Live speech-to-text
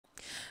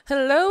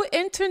Hello,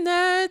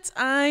 Internet.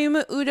 I'm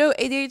Udo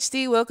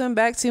ADHD. Welcome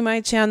back to my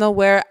channel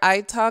where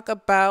I talk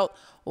about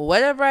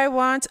whatever I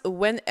want,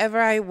 whenever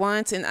I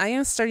want. And I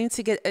am starting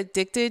to get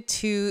addicted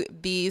to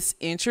these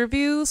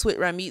interviews with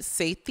Ramit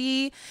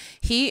Sethi.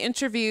 He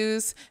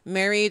interviews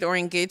married or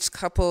engaged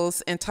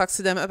couples and talks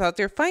to them about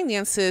their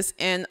finances.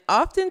 And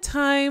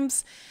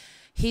oftentimes,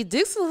 he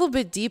digs a little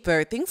bit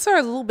deeper. Things are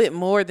a little bit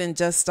more than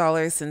just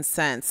dollars and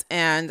cents.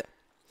 And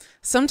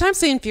sometimes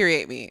they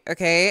infuriate me,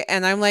 okay?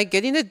 And I'm like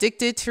getting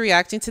addicted to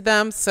reacting to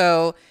them.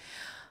 So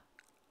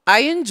I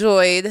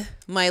enjoyed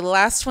my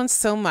last one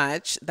so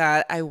much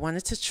that I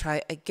wanted to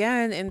try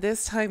again. And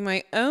this time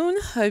my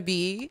own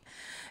hubby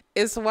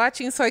is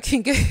watching so I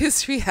can get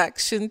his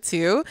reaction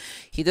too.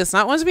 He does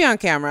not want to be on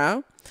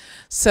camera.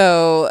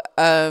 So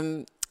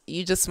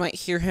you just might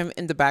hear him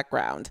in the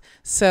background.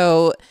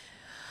 So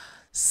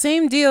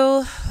same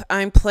deal.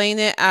 I'm playing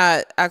it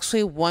at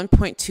actually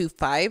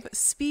 1.25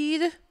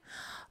 speed.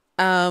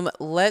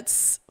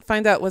 Let's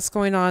find out what's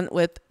going on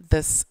with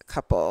this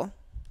couple.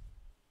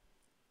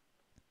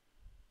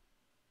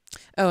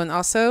 Oh, and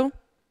also,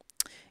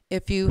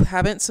 if you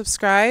haven't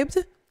subscribed,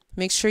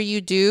 make sure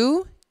you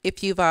do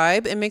if you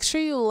vibe, and make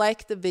sure you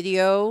like the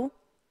video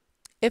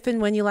if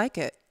and when you like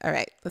it. All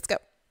right, let's go.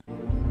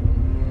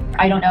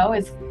 I don't know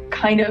is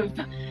kind of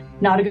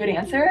not a good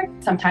answer.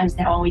 Sometimes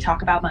now when we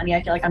talk about money,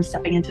 I feel like I'm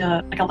stepping into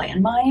like a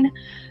landmine.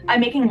 I'm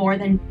making more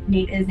than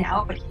Nate is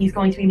now, but he's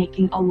going to be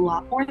making a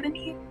lot more than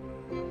me.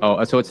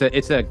 Oh, so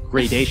it's a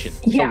gradation.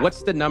 Yeah. So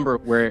what's the number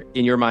where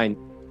in your mind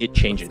it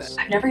changes?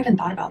 I've never even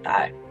thought about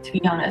that, to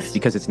be honest.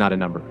 Because it's not a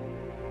number.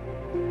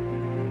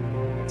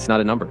 It's not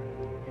a number.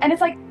 And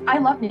it's like, I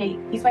love Nate.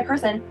 He's my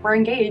person. We're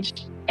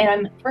engaged and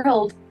I'm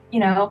thrilled, you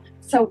know?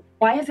 So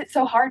why is it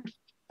so hard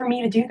for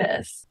me to do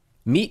this?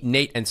 Meet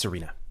Nate and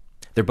Serena.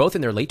 They're both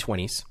in their late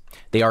 20s.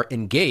 They are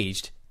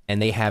engaged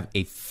and they have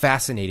a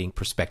fascinating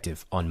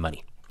perspective on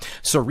money.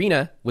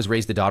 Serena was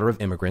raised the daughter of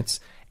immigrants,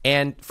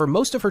 and for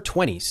most of her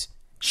 20s,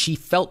 she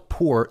felt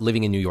poor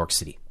living in New York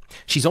City.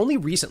 She's only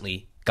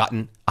recently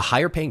gotten a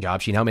higher paying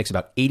job. She now makes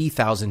about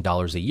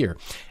 $80,000 a year.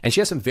 And she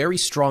has some very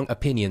strong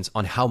opinions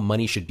on how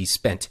money should be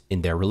spent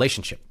in their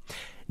relationship.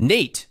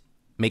 Nate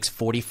makes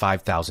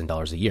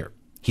 $45,000 a year.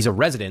 He's a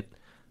resident,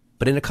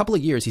 but in a couple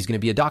of years, he's going to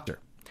be a doctor.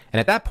 And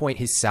at that point,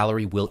 his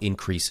salary will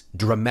increase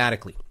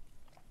dramatically.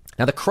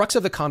 Now, the crux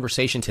of the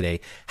conversation today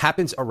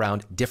happens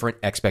around different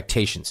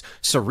expectations.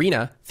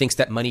 Serena thinks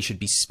that money should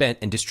be spent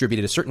and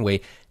distributed a certain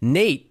way.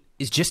 Nate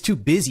is just too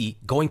busy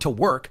going to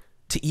work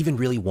to even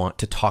really want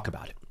to talk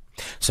about it.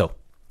 So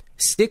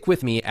stick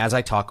with me as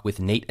I talk with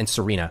Nate and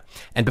Serena.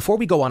 And before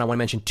we go on, I want to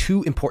mention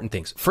two important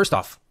things. First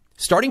off,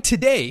 starting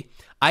today,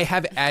 I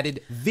have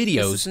added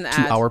videos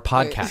to our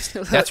podcast.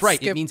 Wait, that's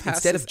right. It means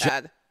instead of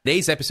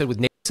today's episode with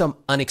Nate, some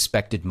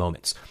unexpected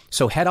moments.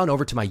 So head on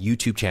over to my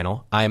YouTube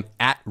channel. I'm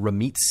at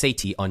Ramit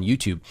Sethi on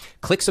YouTube.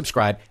 Click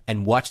subscribe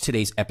and watch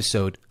today's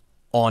episode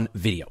on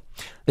video.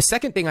 The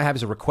second thing I have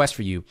is a request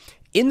for you.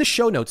 In the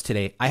show notes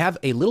today, I have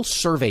a little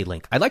survey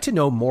link. I'd like to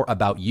know more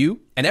about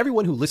you and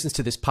everyone who listens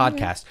to this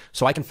podcast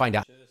so I can find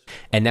out.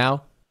 And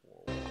now,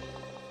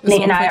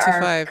 Nate and I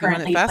are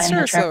currently faster planning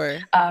or a trip, slower?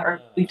 or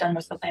we've done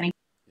most of the planning.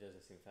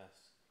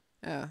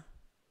 Yeah,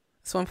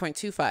 it's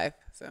 1.25.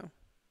 So,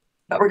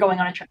 but we're going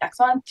on a trip next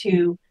month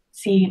to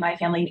see my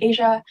family in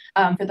Asia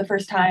for the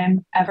first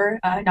time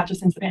ever, not just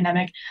since the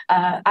pandemic.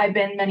 I've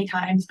been many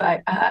times,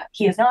 but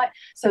he has not.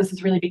 So this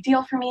is a really big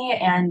deal for me.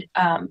 And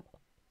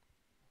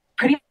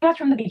pretty much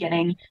from the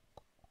beginning,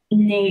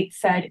 Nate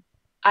said,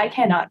 I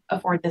cannot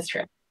afford this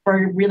trip.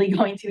 We're really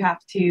going to have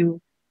to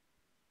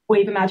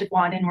wave a magic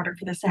wand in order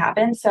for this to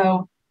happen.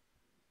 So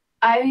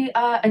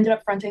I ended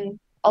up fronting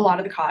a lot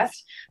of the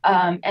cost.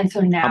 And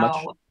so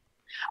now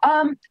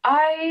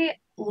I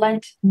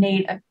lent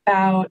Nate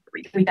about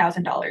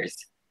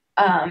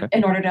 $3,000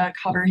 in order to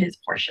cover his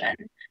portion.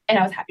 And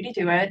I was happy to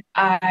do it.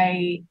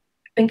 I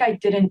think I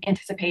didn't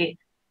anticipate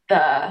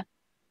the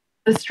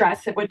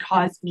stress it would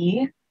cause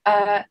me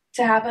to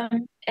have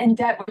him in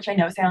debt, which I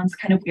know sounds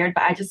kind of weird,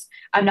 but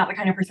I'm not the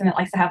kind of person that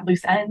likes to have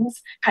loose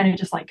ends kind of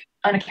just like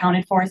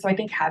unaccounted for. So I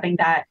think having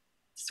that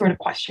sort of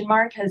question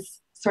mark has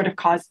sort of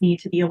caused me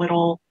to be a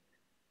little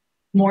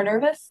more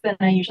nervous than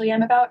I usually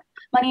am about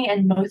money.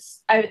 And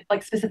I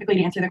like specifically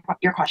to answer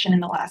your question in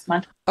the last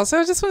month. Also,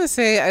 I just want to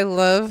say I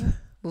love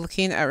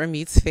looking at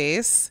Ramit's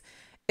face.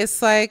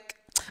 It's like,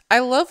 I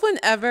love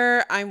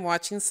whenever I'm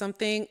watching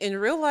something in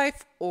real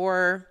life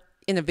or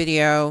in a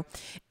video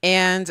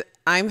and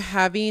I'm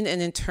having an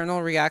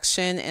internal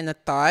reaction and a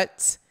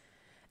thought,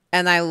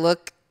 and I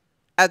look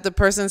at the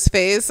person's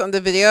face on the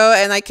video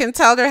and I can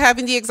tell they're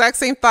having the exact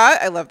same thought.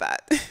 I love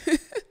that.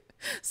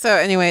 So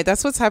anyway,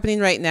 that's what's happening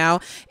right now.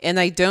 And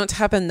I don't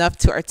have enough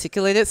to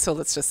articulate it. So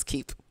let's just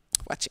keep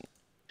watching.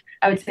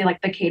 I would say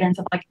like the cadence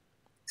of like,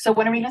 so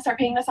when are we going to start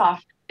paying this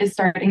off is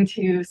starting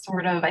to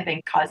sort of, I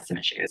think, cause some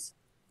issues.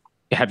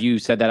 Have you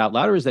said that out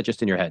loud or is that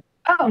just in your head?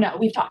 Oh, no,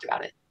 we've talked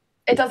about it.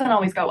 It doesn't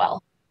always go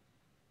well.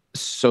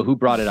 So who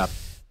brought it up?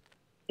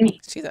 Me.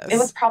 She does. It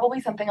was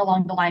probably something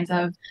along the lines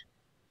of,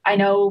 I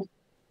know,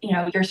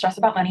 you're stressed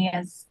about money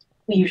as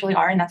We usually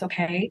are, and that's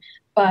okay.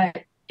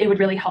 But it would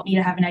really help me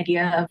to have an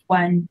idea of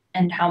when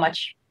and how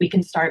much we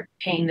can start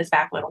paying this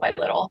back little by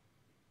little.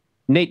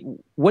 Nate,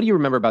 what do you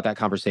remember about that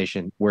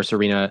conversation where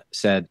Serena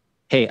said,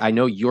 "Hey, I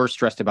know you're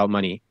stressed about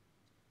money.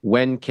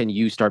 When can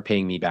you start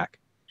paying me back?"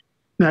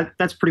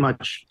 That's pretty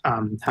much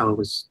how it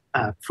was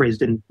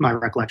phrased in my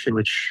recollection,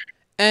 which.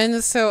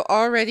 And so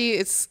already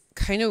it's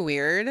kind of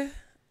weird.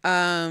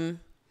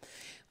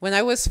 When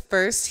I was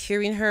first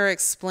hearing her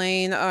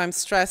explain, oh, I'm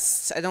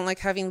stressed, I don't like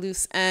having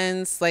loose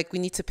ends, like we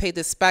need to pay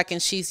this back, and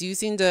she's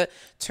using the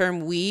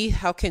term we,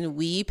 how can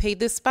we pay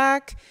this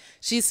back?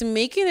 She's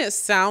making it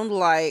sound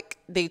like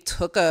they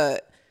took a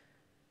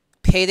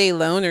payday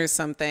loan or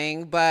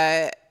something,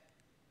 but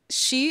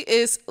she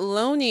is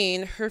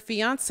loaning her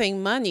fiance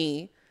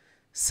money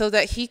so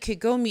that he could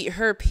go meet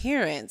her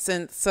parents.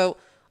 And so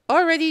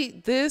already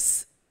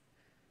this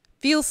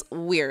feels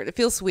weird. It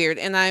feels weird.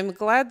 And I'm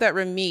glad that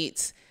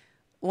Ramit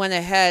went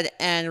ahead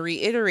and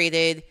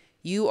reiterated,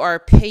 you are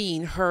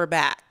paying her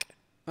back.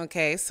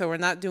 Okay, so we're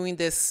not doing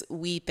this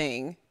we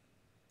thing.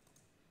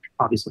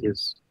 Obviously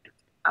is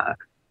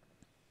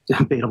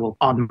debatable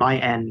on my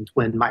end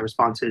when my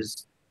response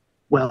is,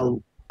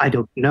 well, I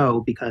don't know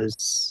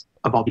because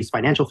of all these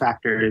financial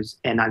factors,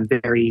 and I'm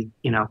very,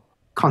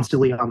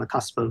 constantly on the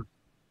cusp of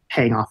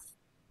paying off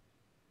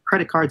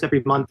credit cards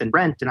every month and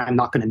rent, and I'm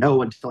not going to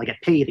know until I get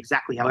paid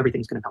exactly how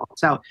everything's going to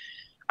balance out.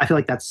 I feel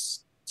like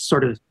that's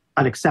sort of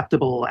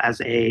unacceptable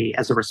as a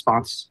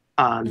response.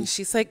 And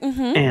she's like,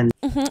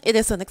 it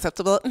is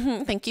unacceptable.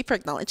 Thank you for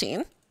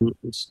acknowledging.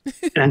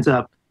 It ends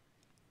up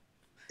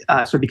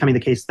sort of becoming the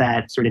case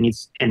that sort of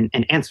needs an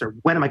answer.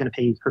 When am I going to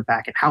pay her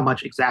back, and how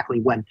much exactly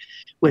when?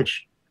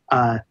 Which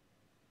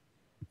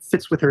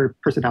fits with her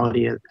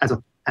personality as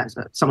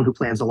someone who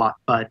plans a lot,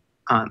 but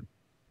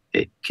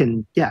it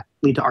can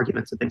lead to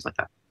arguments and things like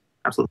that.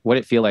 Absolutely. What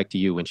did it feel like to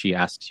you when she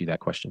asks you that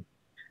question?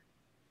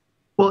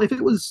 Well, if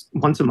it was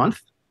once a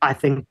month, I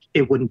think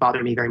it wouldn't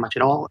bother me very much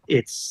at all.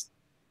 It's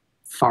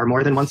far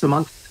more than once a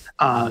month.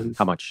 How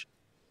much?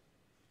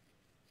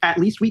 At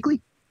least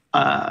weekly,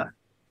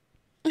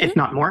 if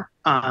not more.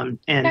 And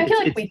I feel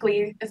like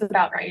weekly is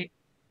about right.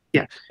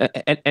 Yeah.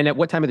 And at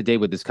what time of the day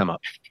would this come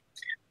up?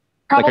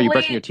 Probably like, are you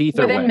brushing your teeth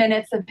or within what?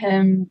 minutes of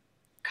him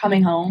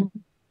coming home.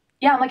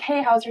 Yeah, I'm like,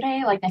 hey, how's your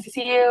day? Like, nice to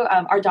see you.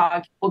 Our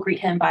dog will greet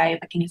him by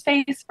licking his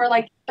face for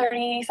like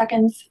 30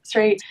 seconds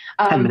straight.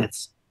 10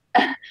 minutes.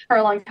 For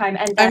a long time.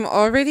 And I'm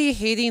already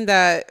hating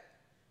that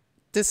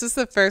this is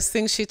the first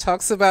thing she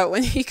talks about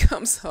when he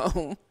comes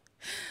home.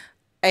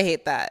 I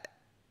hate that.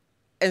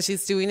 And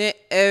she's doing it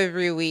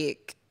every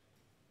week.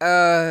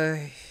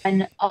 And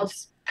I'll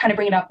just kind of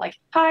bring it up like,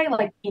 hi,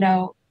 like,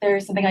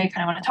 there's something I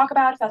kind of want to talk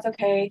about, if that's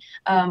okay.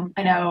 I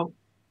know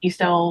you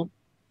still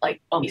like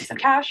owe me some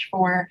cash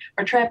for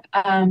our trip.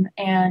 And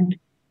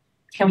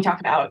can we talk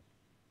about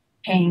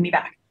paying me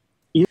back?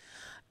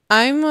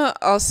 I'm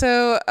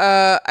also,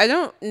 I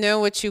don't know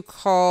what you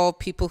call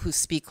people who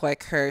speak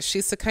like her.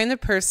 She's the kind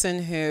of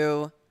person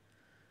who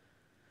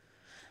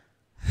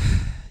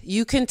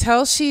you can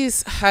tell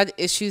she's had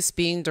issues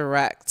being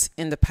direct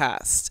in the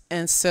past.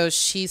 And so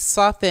she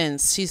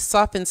softens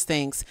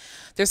things.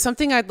 There's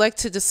something I'd like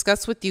to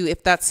discuss with you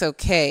if that's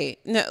okay.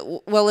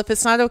 No, well, if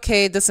it's not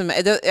okay,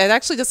 it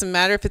actually doesn't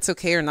matter if it's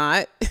okay or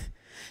not.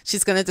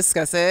 She's going to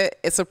discuss it.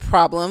 It's a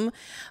problem.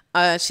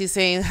 She's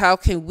saying, how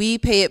can we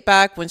pay it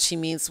back, when she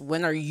means,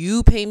 when are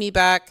you paying me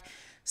back?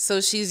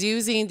 So she's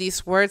using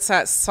these words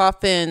that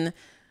soften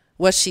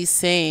what she's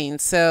saying.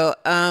 So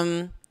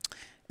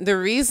the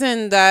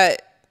reason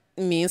that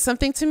means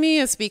something to me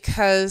is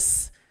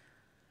because,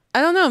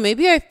 I don't know,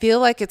 maybe I feel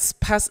like it's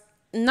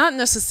not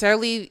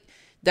necessarily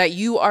that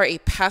you are a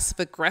passive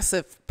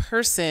aggressive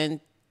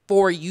person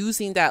for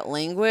using that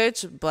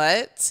language,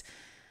 but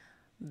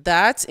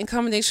that in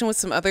combination with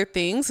some other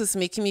things is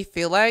making me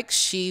feel like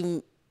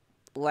she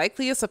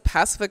likely is a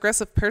passive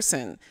aggressive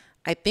person.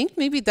 I think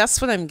maybe that's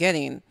what I'm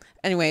getting.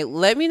 Anyway,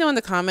 let me know in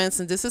the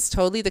comments, and this is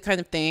totally the kind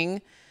of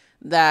thing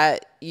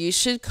that you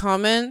should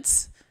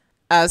comment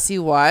as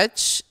you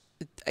watch.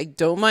 I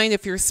don't mind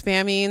if you're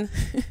spamming.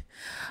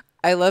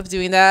 I love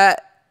doing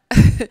that.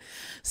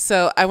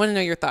 So I want to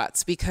know your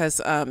thoughts because,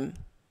 the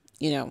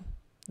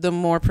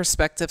more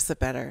perspectives, the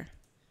better.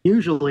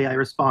 Usually I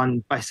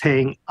respond by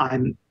saying, I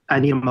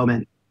need a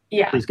moment.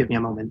 Yeah. Please give me a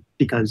moment,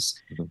 because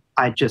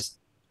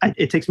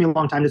it takes me a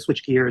long time to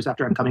switch gears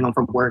after I'm coming home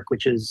from work,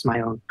 which is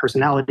my own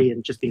personality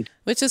and just being.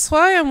 Which is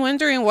why I'm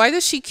wondering, why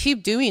does she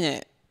keep doing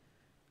it?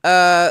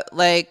 Tell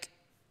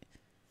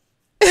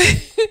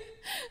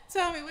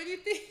me, what do you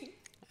think?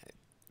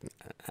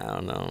 I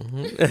don't know.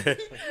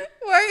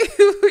 Why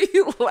were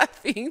you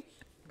laughing?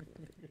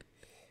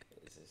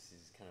 This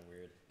is kind of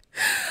weird.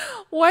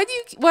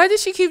 Why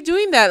does she keep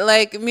doing that?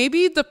 Like,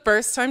 maybe the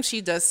first time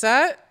she does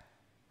that,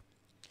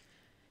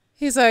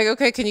 he's like,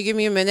 okay, can you give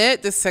me a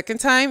minute? The second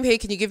time, hey,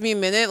 can you give me a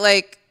minute?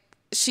 Like,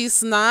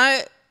 she's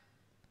not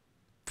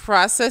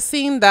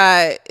processing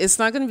that it's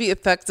not going to be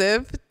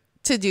effective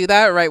to do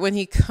that right when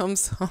he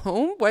comes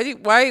home. Why do you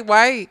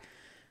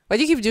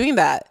keep doing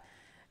that?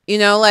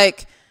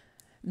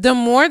 The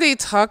more they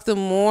talk, the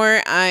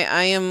more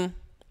I am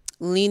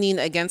leaning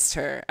against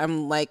her.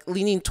 I'm like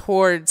leaning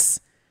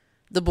towards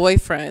the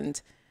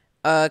boyfriend,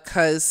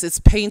 cuz it's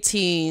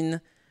painting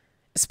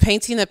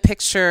a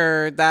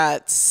picture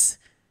that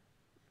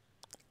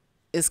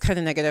is kind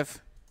of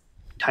negative.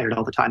 Tired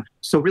all the time.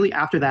 So really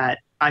after that,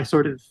 I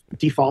sort of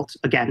default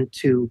again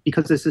to,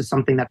 because this is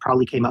something that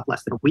probably came up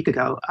less than a week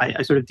ago,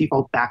 I sort of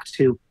default back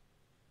to,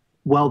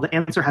 well, the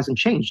answer hasn't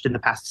changed in the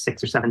past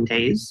 6 or 7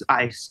 days.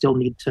 I still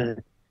need to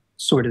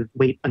sort of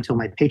wait until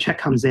my paycheck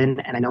comes in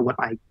and I know what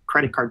my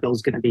credit card bill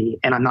is going to be.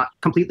 And I'm not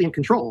completely in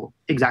control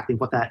exactly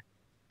what that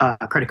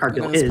credit card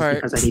bill is,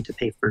 because I need to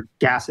pay for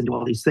gas and do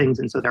all these things.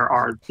 And so there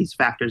are these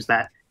factors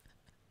that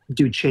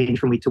do change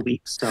from week to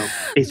week. So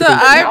basically, the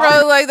eye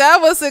roll, like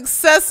that was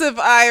excessive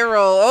eye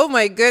roll. Oh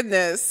my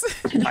goodness.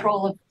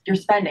 Control of your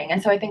spending.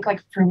 And so I think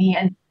like for me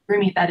and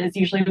Rumi, that is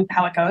usually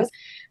how it goes.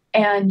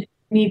 And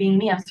me being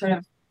me, I'm sort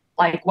of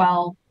like,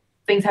 well,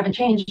 things haven't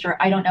changed, or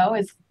I don't know,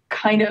 is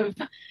kind of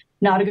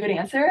not a good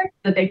answer.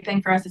 The big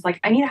thing for us is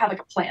like, I need to have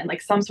like a plan,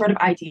 like some sort of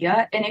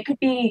idea. And it could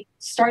be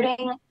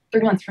starting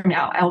 3 months from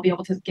now, I'll be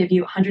able to give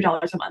you $100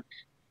 a month.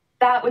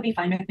 That would be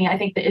fine with me. I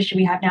think the issue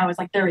we have now is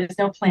like, there is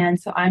no plan.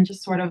 So I'm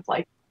just sort of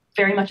like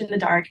very much in the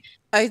dark.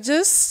 I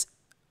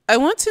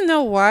want to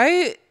know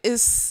why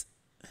is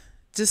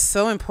just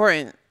so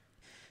important.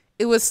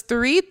 It was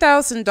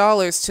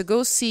 $3,000 to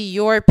go see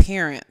your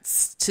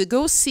parents,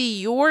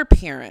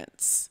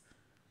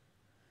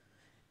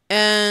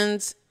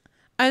 And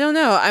I don't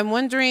know. I'm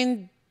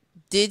wondering,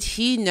 did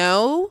he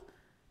know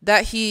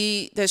that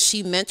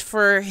she meant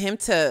for him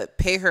to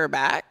pay her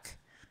back?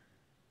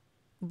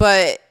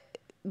 But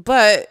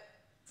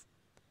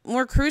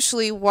more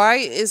crucially, why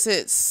is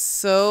it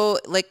so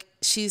like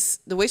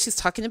the way she's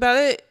talking about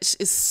it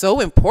is so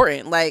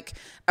important, like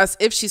as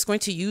if she's going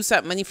to use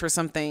that money for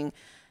something.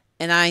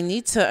 And I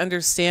need to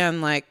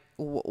understand like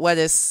what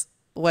is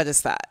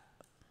that?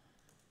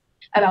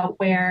 About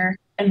where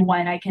and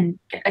when I can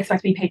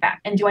expect to be paid back.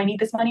 And do I need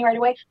this money right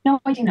away?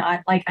 No, I do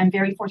not. Like, I'm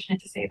very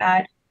fortunate to say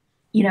that,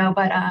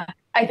 but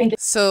I think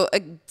so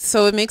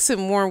it makes it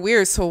more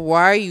weird. So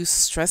why are you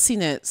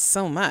stressing it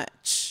so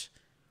much?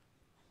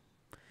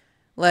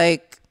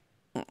 Like,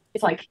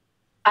 it's like,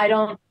 I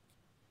don't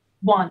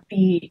want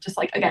just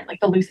like, again, like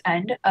the loose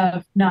end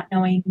of not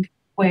knowing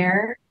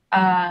where.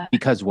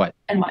 Because what?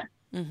 And when.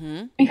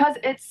 Mm-hmm. Because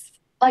it's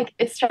like,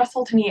 it's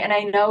stressful to me. And I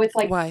know it's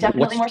like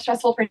definitely more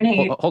stressful for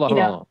Nate. Hold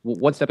on.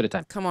 One step at a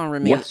time. Come on,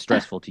 Remy. What's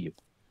stressful to you?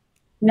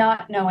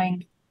 Not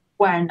knowing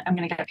when I'm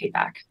going to get paid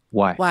back.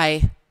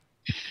 Why?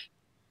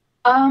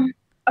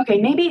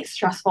 Okay, maybe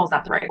stressful is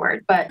not the right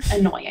word, but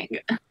annoying.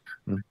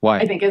 Why?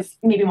 I think is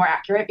maybe more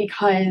accurate,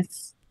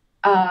 because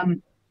I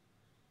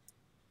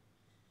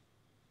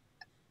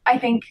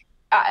think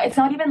it's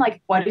not even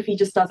like, what if he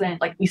just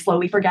doesn't, like, we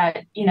slowly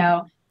forget,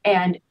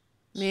 and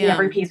he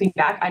never pays me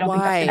back. I don't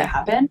think that's going to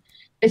happen.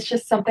 It's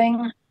just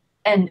something,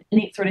 and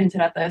Nate sort of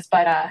hinted at this,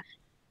 but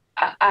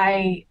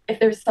if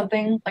there's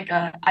something like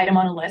an item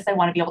on a list, I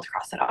want to be able to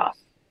cross it off.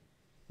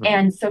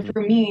 And so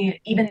for me,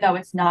 even though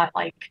it's not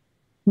like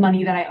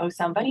money that I owe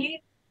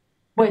somebody,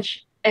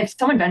 which if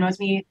someone Venmos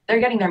me, they're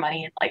getting their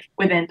money like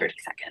within 30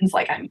 seconds.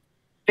 Like, I'm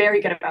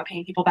very good about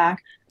paying people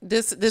back.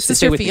 This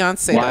is your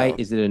fiance. Why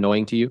is it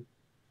annoying to you?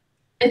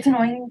 It's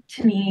annoying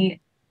to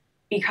me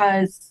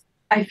because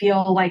I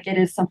feel like it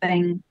is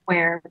something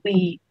where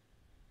we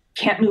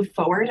can't move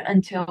forward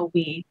until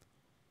we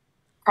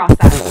cross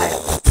that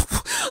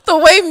line. The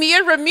way me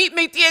and Ramit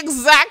make the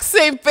exact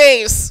same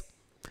face.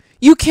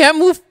 You can't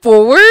move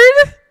forward?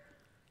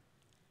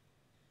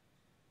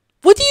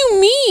 What do you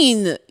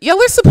mean?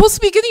 Y'all are supposed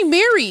to be getting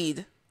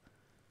married.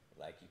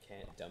 Like, you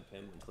can't dump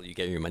him until you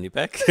get your money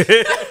back?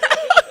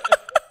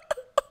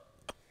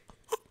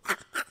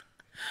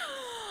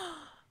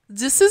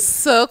 This is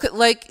so,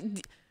 like,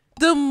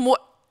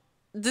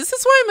 this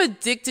is why I'm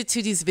addicted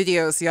to these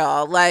videos,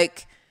 y'all.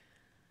 Like,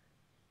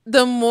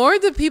 the more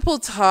the people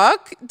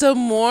talk, the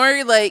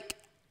more, like,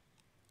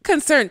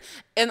 concerned.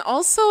 And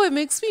also, it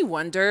makes me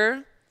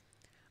wonder,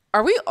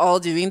 are we all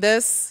doing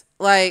this?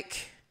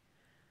 Like,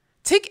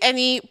 take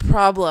any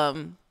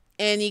problem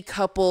any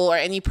couple or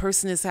any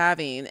person is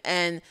having,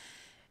 and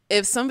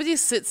if somebody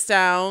sits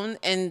down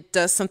and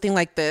does something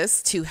like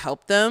this to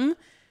help them,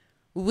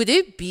 would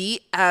it be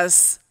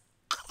as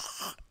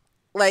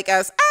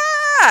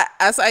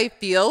I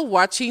feel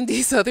watching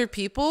these other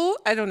people?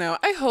 I don't know.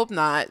 I hope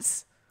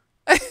not.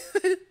 I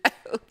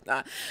hope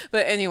not.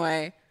 But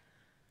anyway,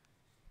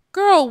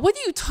 girl, what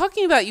are you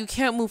talking about? You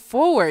can't move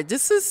forward.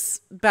 This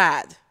is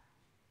bad.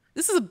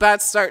 This is a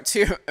bad start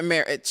to a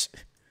marriage.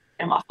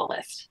 I'm off the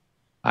list.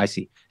 I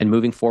see. And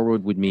moving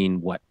forward would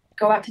mean what?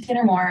 Go out to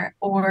dinner more,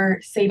 or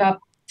save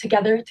up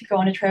together to go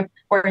on a trip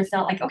where it's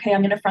not like, okay,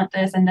 I'm going to front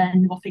this and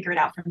then we'll figure it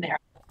out from there.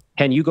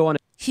 Can you go on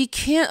He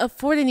can't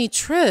afford any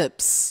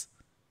trips.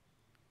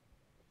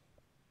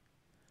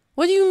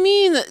 What do you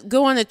mean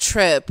go on a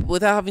trip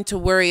without having to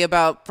worry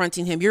about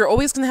fronting him? You're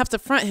always going to have to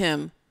front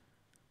him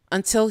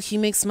until he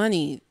makes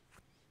money.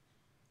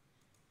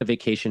 a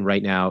vacation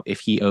right now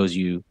if he owes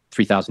you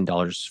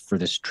 $3,000 for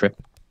this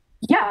trip?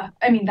 Yeah,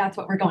 I mean, that's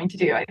what we're going to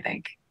do, I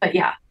think. But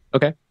yeah,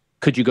 Okay.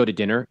 Could you go to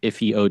dinner if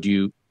he owed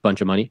you a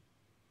bunch of money?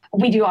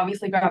 we do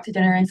obviously go out to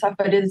dinner and stuff,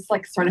 but it is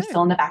like sort of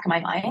still in the back of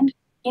my mind,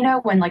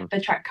 when like the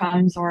check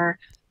comes or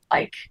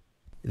like.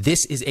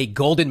 This is a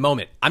golden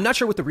moment. I'm not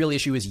sure what the real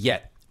issue is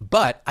yet,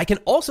 but I can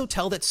also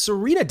tell that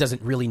Serena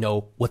doesn't really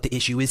know what the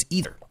issue is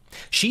either.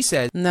 She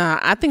says, Nah,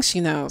 I think she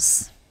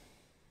knows.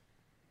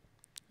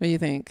 What do you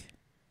think?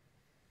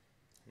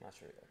 I'm not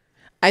sure yet.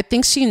 I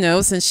think she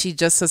knows and she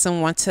just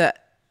doesn't want to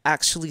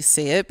actually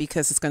say it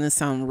because it's going to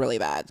sound really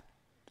bad.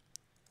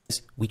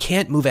 we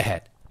can't move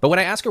ahead. But when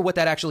I ask her what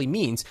that actually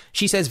means,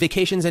 she says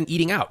vacations and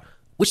eating out,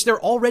 which they're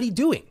already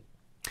doing.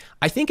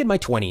 I think in my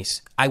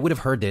 20s, I would have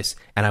heard this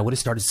and I would have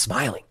started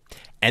smiling.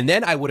 And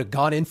then I would have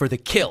gone in for the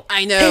kill.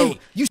 I know. Hey,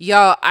 you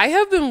Y'all, I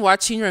have been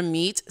watching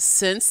Ramit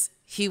since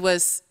he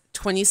was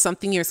 20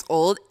 something years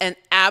old. And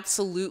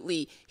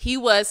absolutely, he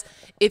was,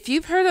 if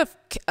you've heard of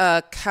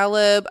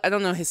Caleb, I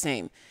don't know his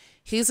name.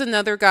 He's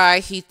another guy.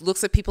 He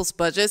looks at people's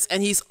budgets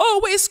and he's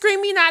always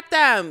screaming at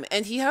them.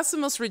 And he has the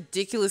most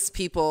ridiculous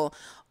people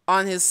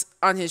on his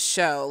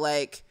show.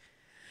 Like,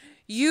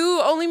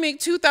 you only make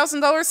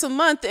 $2,000 a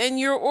month and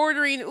you're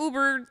ordering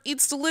Uber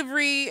Eats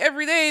delivery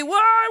every day. Why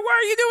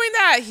are you doing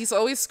that? He's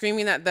always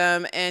screaming at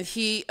them and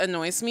he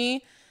annoys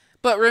me.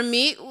 But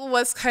Ramit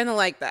was kind of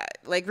like that.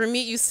 Like,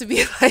 Ramit used to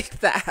be like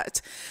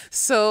that.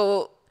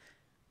 So,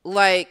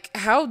 like,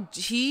 how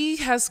he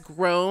has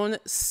grown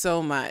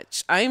so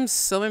much. I am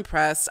so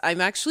impressed. I'm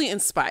actually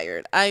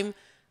inspired. I'm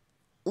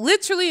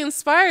literally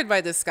inspired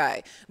by this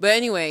guy. But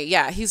anyway,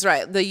 yeah, he's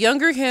right. The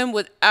younger him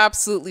would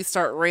absolutely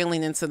start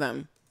railing into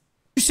them.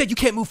 You said you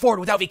can't move forward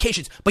without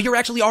vacations, but you're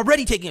actually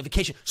already taking a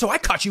vacation, so I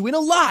caught you in a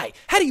lie.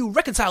 How do you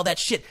reconcile that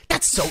shit?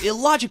 That's so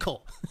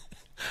illogical.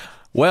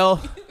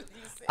 Well,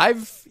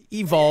 I've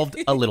evolved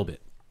a little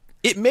bit.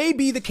 It may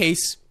be the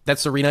case that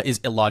Serena is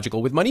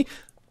illogical with money,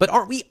 but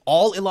aren't we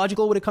all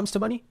illogical when it comes to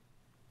money?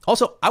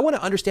 Also, I want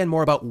to understand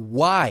more about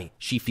why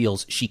she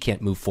feels she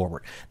can't move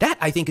forward. That,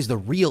 I think, is the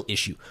real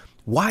issue.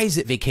 Why is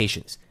it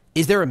vacations?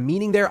 Is there a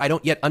meaning there I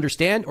don't yet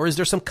understand, or is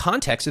there some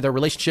context to their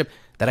relationship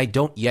that I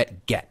don't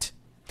yet get?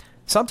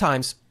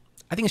 Sometimes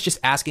I think it's just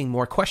asking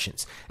more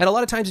questions. And a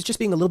lot of times it's just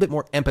being a little bit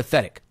more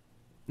empathetic.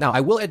 Now,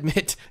 I will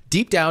admit,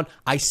 deep down,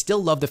 I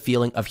still love the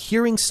feeling of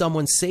hearing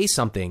someone say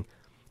something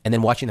and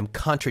then watching them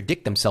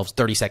contradict themselves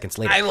 30 seconds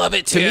later. I love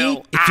it To too.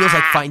 me, it feels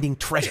like finding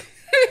treasure.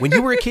 When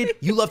you were a kid,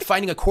 you loved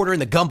finding a quarter in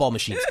the gumball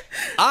machines.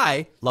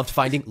 I loved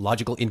finding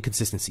logical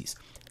inconsistencies.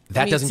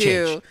 That Me doesn't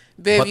too. change.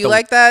 Babe, But you the-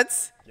 like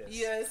that?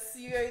 Yes,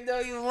 I know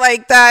you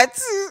like that.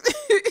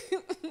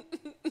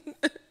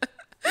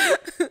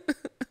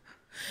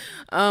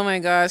 Oh my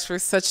gosh, we're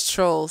such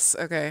trolls.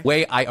 Okay.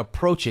 way I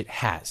approach it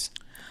has.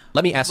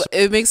 Let me ask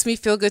It makes me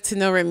feel good to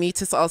know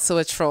Ramit is also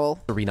a troll.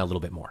 Serena a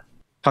little bit more.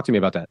 Talk to me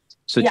about that.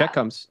 So Yeah. check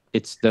comes.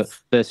 It's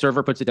the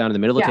server puts it down in the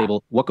middle of the Yeah.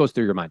 table. What goes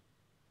through your mind?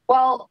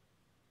 Well,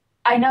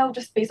 I know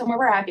just based on where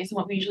we're at, based on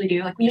what we usually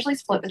do, like we usually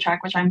split the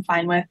check, which I'm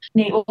fine with.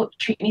 Nate will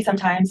treat me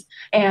sometimes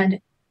and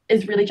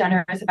is really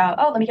generous about,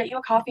 oh, let me get you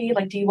a coffee.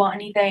 Like, do you want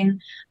anything?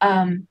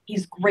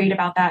 He's great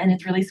about that. And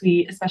it's really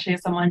sweet, especially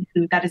as someone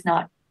who that is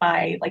not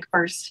my like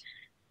first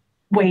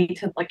way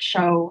to like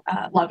show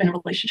love in a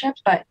relationship,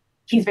 but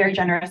he's very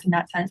generous in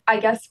that sense. I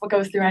guess what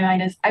goes through my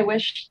mind is I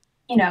wish,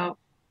 Nate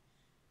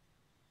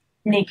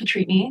could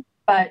treat me,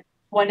 but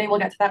one day we'll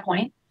get to that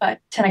point. But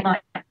tonight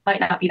might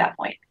not be that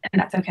point, and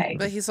that's okay.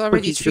 But he's But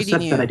already you just treating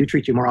said you. that I do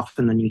treat you more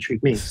often than you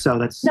treat me. So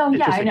that's No, it's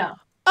yeah, just I like- know.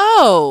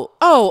 Oh.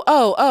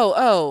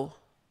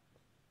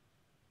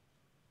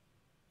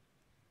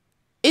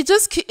 It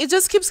just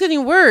keeps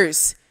getting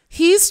worse.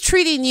 He's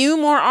treating you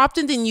more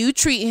often than you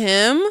treat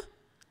him.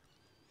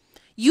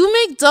 You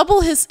make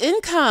double his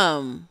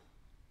income.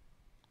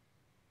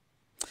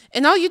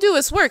 And all you do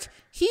is work.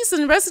 He's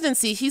in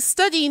residency. He's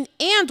studying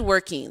and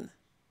working.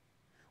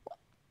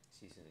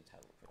 She's an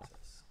entitled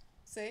princess.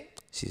 Say?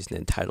 She's an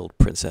entitled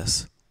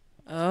princess.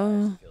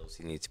 Oh. Feels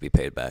he needs to be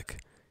paid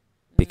back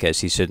because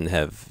she shouldn't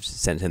have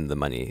sent him the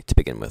money to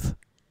begin with.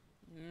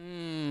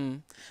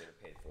 Should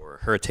have paid for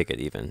her ticket,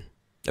 even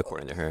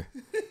according to her.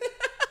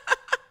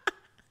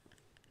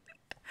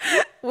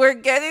 We're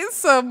getting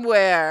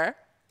somewhere.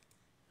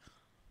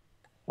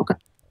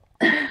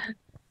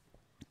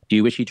 Do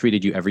you wish he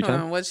treated you every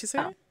time? What'd she say?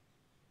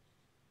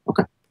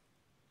 Okay.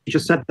 You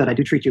just said that I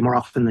do treat you more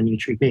often than you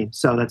treat me.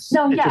 So that's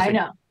No, it's yeah, just I like-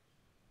 know.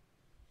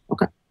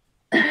 Okay.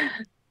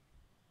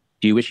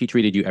 Do you wish he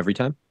treated you every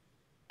time?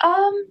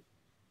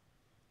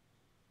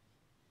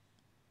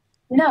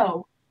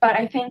 No, but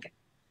I think,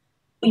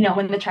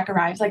 when the check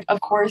arrives, like, of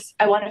course,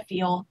 I want to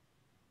feel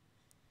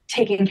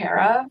taken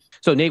care of.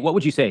 So Nate, what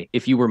would you say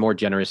if you were more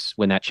generous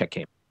when that check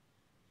came?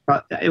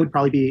 It would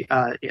probably be,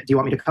 do you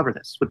want me to cover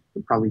this? Would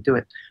probably do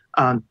it.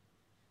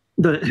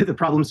 The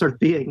problem sort of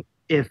being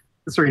if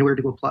Serena were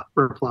to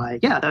reply,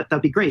 yeah,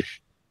 that'd be great.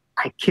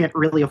 I can't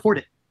really afford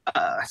it.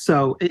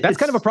 So That's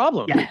kind of a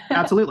problem. Yeah,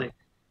 absolutely.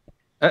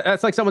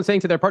 That's like someone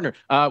saying to their partner,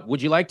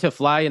 would you like to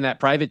fly in that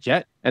private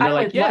jet? And they're I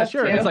like, would yeah, love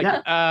sure. to. It's like,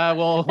 Yeah.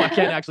 well, I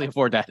can't actually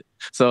afford that.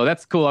 So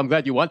that's cool. I'm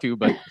glad you want to,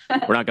 but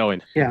we're not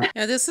going. Yeah.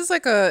 Yeah, this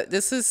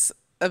is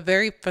a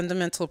very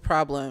fundamental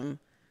problem.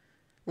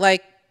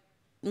 Like,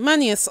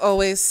 money is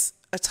always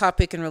a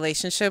topic in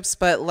relationships,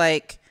 but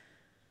like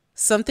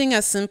something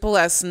as simple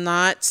as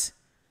not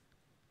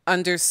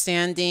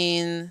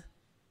understanding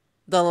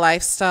the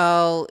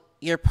lifestyle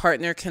your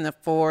partner can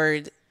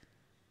afford.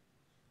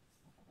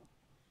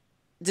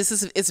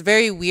 It's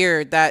very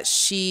weird that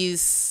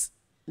she's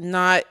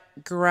not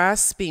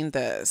grasping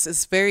this.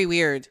 It's very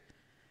weird.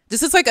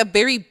 This is like a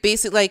very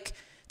basic, like,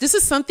 this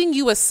is something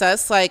you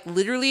assess, like,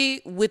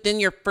 literally within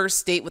your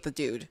first date with a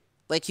dude.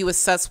 Like, you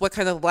assess what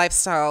kind of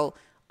lifestyle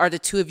are the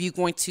two of you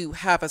going to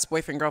have as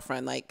boyfriend,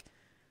 girlfriend. Like,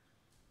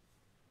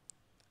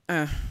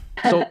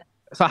 So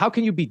how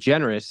can you be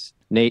generous,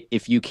 Nate,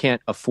 if you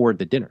can't afford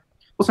the dinner?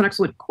 Well, it's an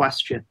excellent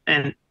question.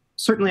 And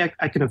certainly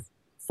I can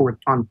afford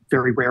on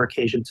very rare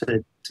occasion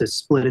to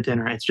split a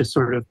dinner. It's just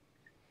sort of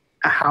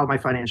how my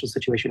financial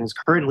situation is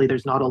currently.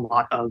 There's not a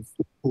lot of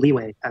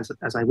leeway, as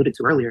I alluded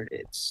to earlier.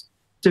 It's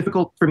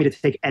difficult for me to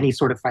take any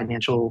sort of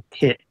financial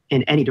hit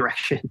in any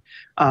direction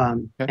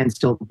and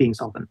still being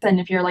solvent. And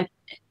if you're like,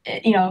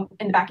 in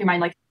the back of your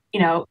mind, like,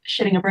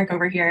 shitting a brick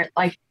over here,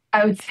 like,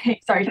 I would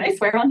say, sorry, can I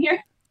swear on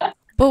here?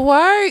 but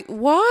why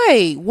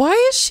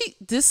is she,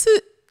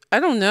 I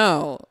don't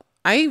know.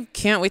 I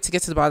can't wait to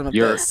get to the bottom of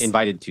You're this.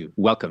 invited to.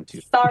 Welcome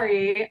to.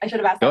 Sorry, I should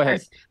have asked Go that ahead.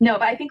 first. No,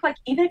 but I think like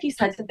even if you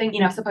said something,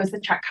 suppose the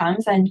check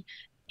comes and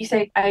you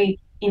say, I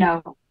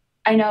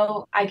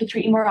know I could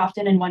treat you more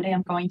often and one day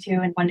I'm going to,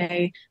 and one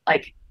day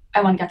like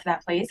I want to get to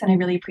that place and I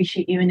really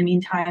appreciate you in the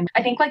meantime.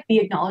 I think like the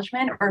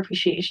acknowledgement or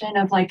appreciation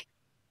of like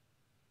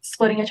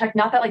splitting a check,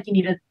 not that like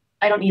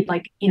I don't need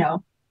like,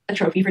 a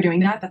trophy for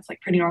doing that. That's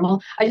like pretty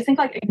normal. I just think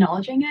like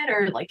acknowledging it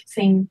or like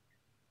saying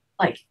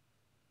like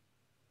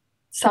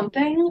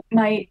something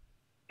might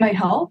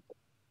help.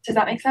 Does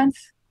that make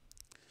sense?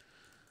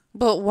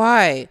 But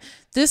why?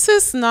 This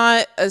is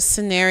not a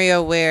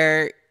scenario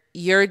where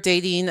you're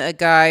dating a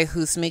guy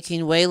who's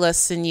making way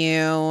less than you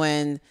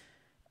and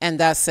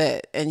that's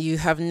it. And you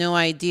have no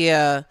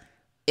idea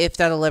if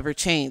that'll ever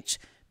change.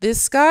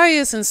 This guy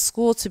is in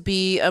school to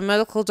be a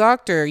medical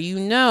doctor.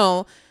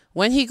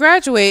 When he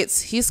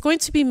graduates, he's going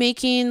to be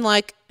making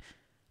like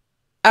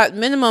at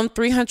minimum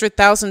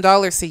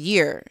 $300,000 a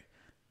year.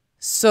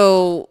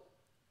 So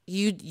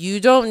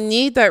you don't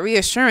need that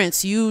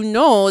reassurance.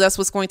 That's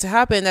what's going to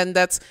happen, and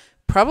that's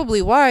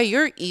probably why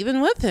you're even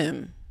with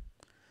him.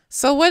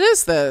 So what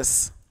is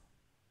this?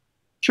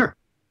 Sure.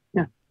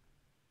 Yeah.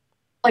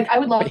 Like I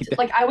would love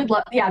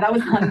yeah, that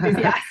was not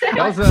enthusiastic.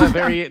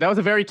 That was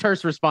a very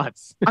terse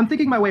response. I'm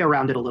thinking my way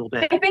around it a little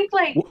bit. I think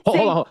like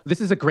Hold on. This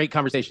is a great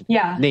conversation.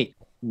 Yeah. Nate,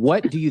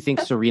 what do you think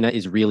Serena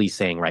is really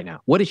saying right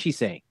now? What is she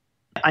saying?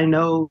 I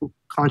know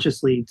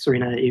consciously,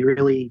 Serena, you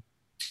really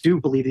do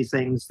believe these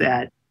things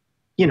that,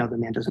 the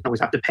man doesn't always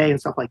have to pay and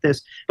stuff like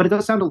this. But it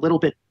does sound a little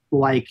bit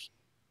like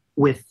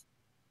with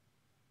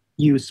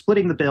you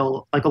splitting the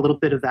bill, like a little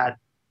bit of that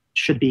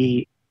should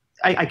be,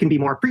 I can be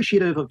more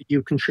appreciative of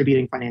you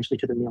contributing financially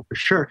to the meal for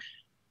sure.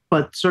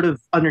 But sort of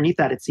underneath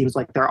that, it seems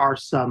like there are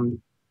some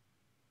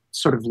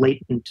sort of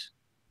latent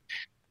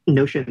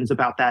notions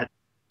about that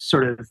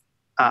sort of,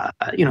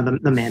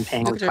 the man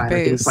paying all the time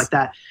and things like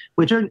that,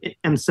 which are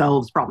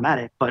themselves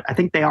problematic. But I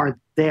think they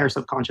are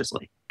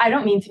subconsciously. I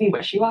don't mean to be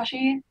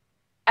wishy-washy.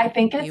 I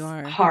think it's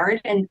hard,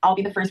 and I'll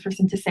be the first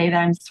person to say that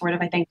I'm sort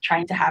of, I think,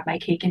 trying to have my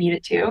cake and eat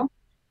it too.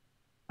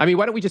 I mean,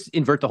 why don't we just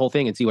invert the whole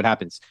thing and see what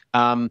happens?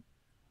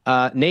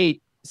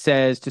 Nate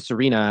says to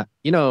Serena,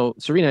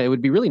 Serena, it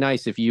would be really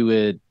nice if you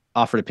would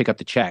offer to pick up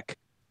the check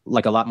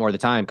like a lot more of the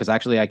time, because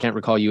actually I can't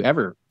recall you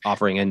ever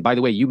offering. And by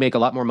the way, you make a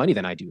lot more money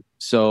than I do.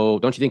 So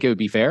don't you think it would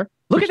be fair?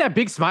 Look at that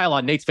big smile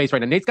on Nate's face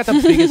right now. Nate's got the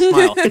biggest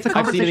smile It's a I've seen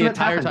conversation the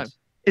entire time.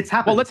 It's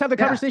happened. Well, let's have the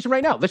conversation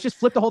right now. Let's just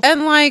flip the whole thing.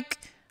 And like,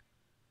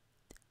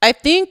 I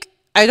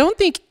don't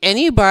think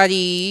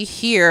anybody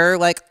here,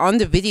 like on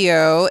the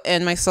video,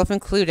 and myself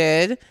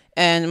included,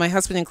 and my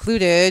husband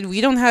included,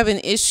 we don't have an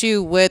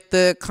issue with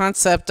the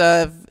concept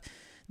of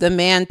the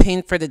man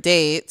paying for the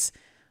date.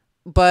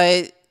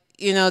 But,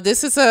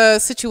 this is a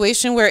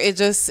situation where it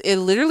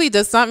literally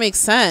does not make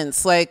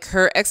sense. Like,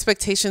 her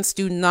expectations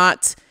do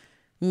not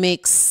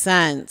make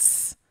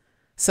sense.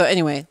 So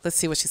anyway, let's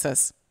see what she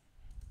says.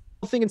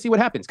 Thing and see what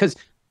happens, because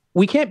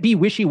we can't be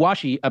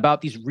wishy-washy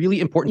about these really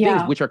important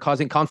things which are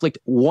causing conflict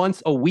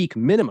once a week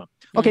minimum.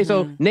 Okay,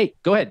 so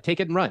Nate, go ahead, take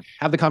it and run.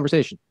 Have the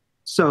conversation.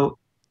 So,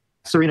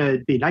 Serena,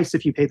 it'd be nice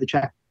if you paid the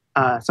check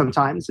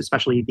sometimes,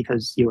 especially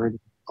because you earn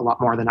a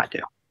lot more than I do.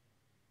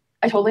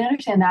 I totally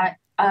understand that.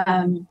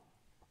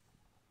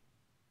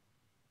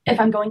 If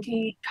I'm going to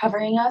be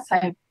covering us,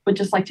 I would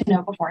just like to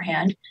know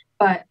beforehand.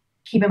 But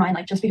keep in mind,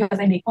 like, just because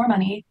I make more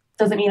money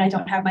doesn't mean I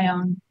don't have my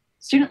own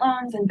student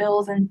loans and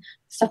bills and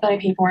stuff that I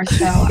pay for.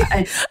 So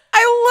I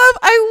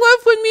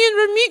love when me and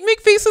Ramit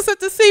make faces at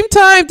the same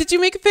time. Did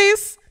you make a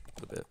face?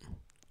 A bit.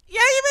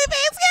 Yeah, you made a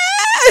face.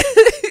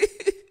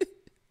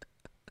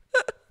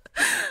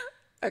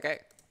 Yeah. Okay.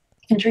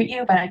 treat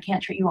you, but I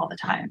can't treat you all the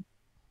time.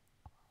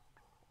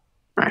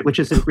 Right, which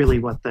isn't really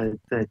what the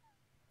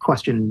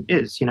question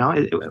is.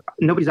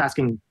 Nobody's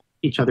asking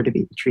each other to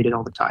be treated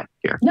all the time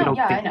here. No,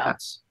 yeah, I know.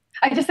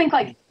 I just think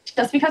like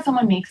just because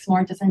someone makes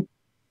more doesn't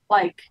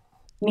like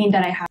mean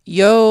that I have.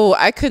 Yo,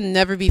 I could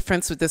never be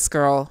friends with this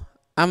girl.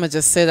 I'm gonna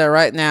just say that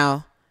right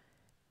now.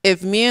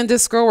 If me and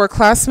this girl were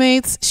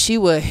classmates, she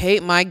would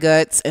hate my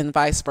guts and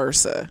vice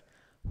versa.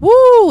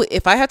 Woo!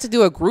 If I had to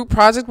do a group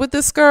project with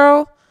this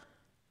girl,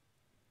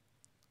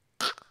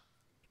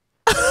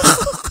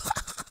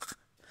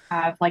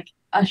 have like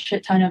a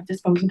shit ton of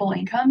disposable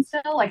income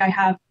still. Like I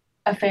have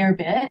a fair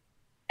bit,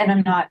 and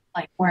I'm not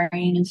like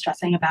worrying and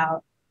stressing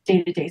about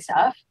day-to-day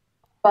stuff.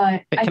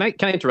 But can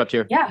I interrupt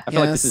here? Yeah. I feel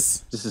like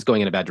this is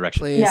going in a bad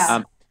direction. please.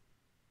 Yeah.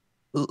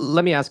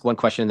 Let me ask one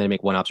question and then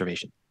make one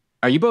observation.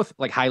 Are you both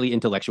like highly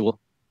intellectual?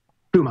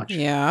 Too much.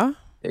 Yeah.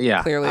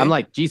 Yeah. Clearly. I'm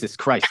like, Jesus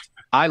Christ.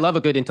 I love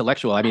a good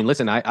intellectual. I mean,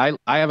 listen, I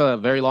have a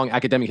very long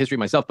academic history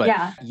myself, but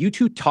Yeah. you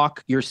two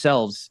talk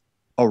yourselves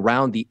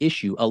around the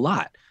issue a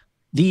lot.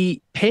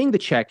 The paying the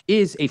check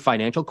is a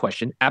financial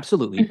question,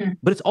 absolutely,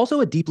 but it's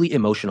also a deeply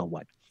emotional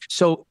one.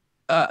 So,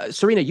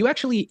 Serena, you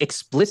actually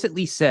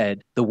explicitly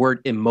said the word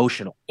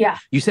emotional. Yeah.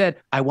 You said,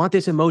 I want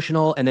this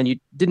emotional, and then you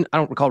didn't, I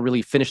don't recall,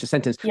 really finish the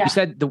sentence. Yeah. You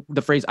said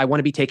the phrase, I want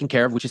to be taken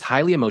care of, which is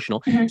highly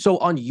emotional. So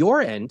on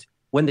your end,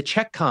 when the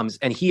check comes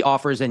and he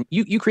offers, and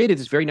you created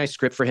this very nice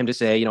script for him to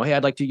say, hey,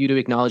 I'd like you to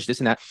acknowledge this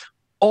and that,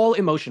 all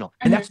emotional.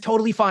 And that's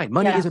totally fine.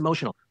 Money is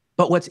emotional.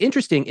 But what's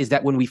interesting is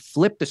that when we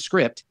flip the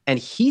script and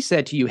he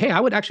said to you, hey,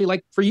 I would actually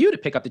like for you to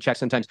pick up the check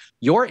sometimes,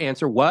 your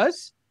answer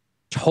was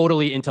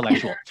totally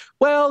intellectual.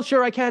 Well,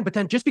 sure, I can. But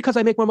then just because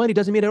I make more money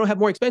doesn't mean I don't have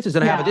more expenses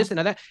and I have this and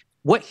that.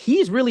 What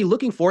he's really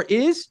looking for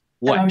is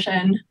what?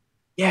 Emotion.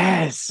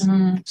 Yes.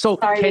 So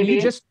Sorry, can baby.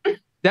 you just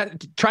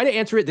try to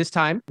answer it this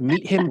time?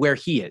 Meet him where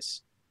he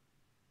is.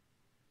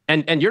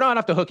 And you're not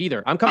off the hook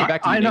either. I'm coming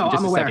back to you. I know, Nate, in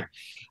just I'm a aware. second.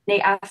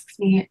 Nate asks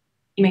me,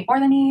 you make more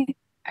than me?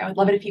 I would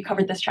love it if you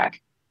covered this check.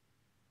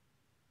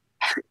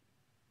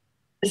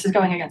 This is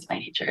going against my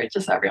nature,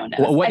 just so everyone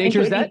knows. What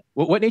nature is that?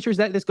 What nature is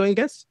that that's going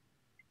against?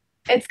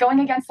 It's going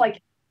against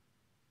like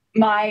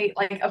my,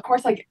 like, of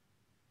course, like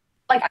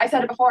I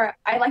said it before,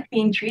 I like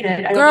being treated.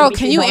 I don't Girl, like being can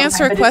treated you all the answer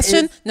time, a but it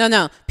question? is-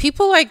 No.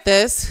 People like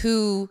this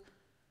who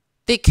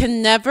they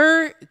can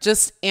never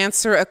just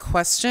answer a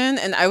question.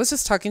 And I was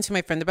just talking to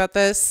my friend about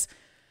this.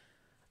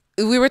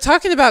 We were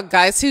talking about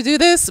guys who do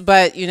this,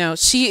 but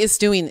she's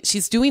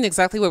doing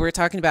exactly what we're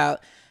talking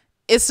about.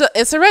 It's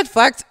a red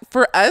flag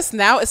for us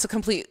now. It's a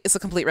complete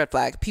red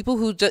flag. People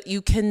who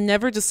you can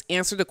never just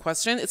answer the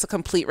question. It's a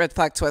complete red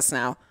flag to us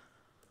now.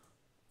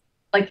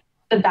 Like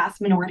the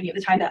vast minority of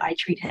the time that I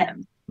treat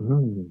him.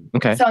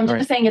 Okay. So I'm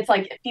just saying it's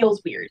like, it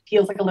feels weird. It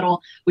feels like a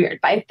little weird.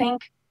 But I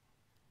think,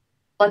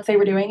 let's say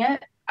we're doing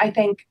it. I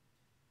think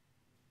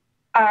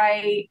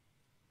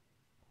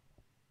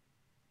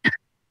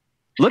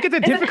Look at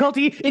the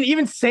difficulty in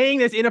even saying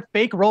this in a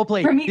fake role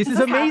play. For me, This does is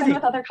this happen amazing.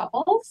 with other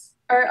couples?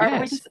 Or are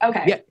we just,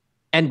 okay. Yeah.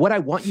 And what I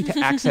want you to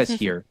access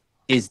here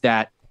is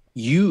that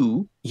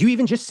you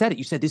even just said it.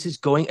 You said, this is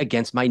going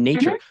against my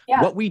nature.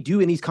 Yeah. What we do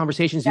in these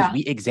conversations is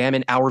we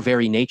examine our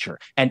very nature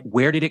and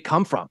where did it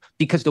come from?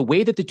 Because the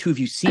way that the two of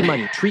you see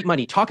money, treat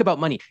money, talk about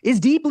money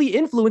is deeply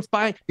influenced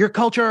by your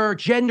culture,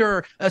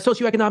 gender,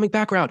 socioeconomic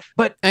background.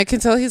 But I can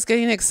tell he's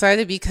getting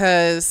excited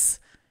because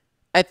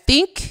I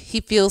think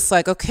he feels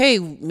like, okay,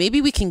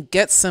 maybe we can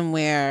get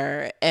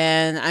somewhere.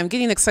 And I'm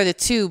getting excited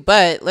too,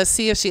 but let's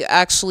see if she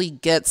actually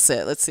gets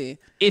it. Let's see.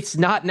 it's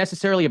not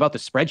necessarily about the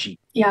spreadsheet.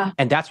 Yeah.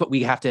 And that's what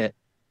we have to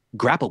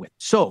grapple with.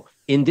 So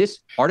in this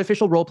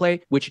artificial role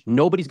play, which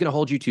nobody's going to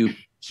hold you to,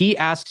 he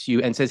asks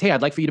you and says, hey,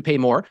 I'd like for you to pay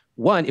more.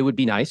 One, it would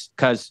be nice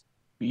because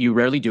you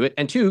rarely do it.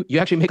 And two, you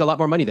actually make a lot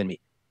more money than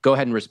me. Go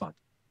ahead and respond.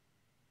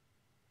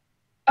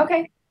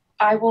 Okay.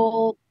 I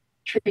will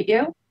treat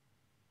you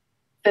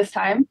this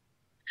time.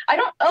 I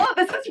know.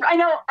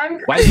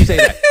 Why did you say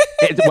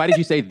that? Why did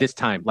you say this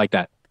time like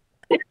that?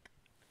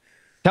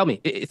 Tell me.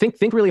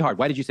 Think really hard.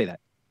 Why did you say that?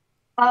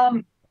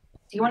 Do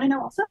you want to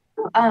know also?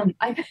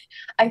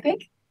 I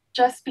think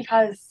just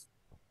because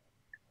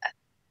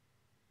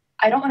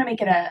I don't want to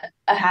make it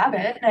a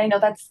habit, and I know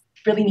that's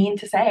really mean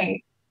to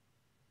say.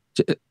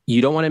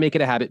 You don't want to make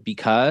it a habit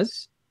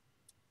because?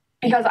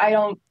 Because I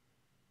don't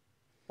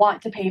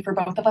want to pay for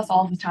both of us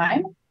all the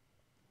time.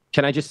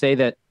 Can I just say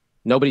that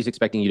nobody's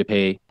expecting you to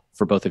pay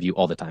for both of you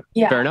all the time?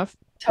 Yeah. Fair enough?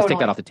 Totally. Let's take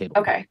that off the table.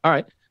 Okay. All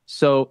right.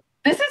 So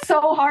this is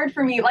so hard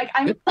for me. Like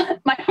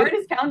my heart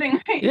is pounding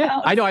right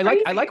now. I know. I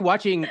crazy. like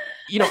watching,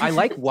 I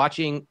like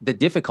watching the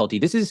difficulty.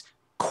 This is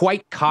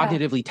quite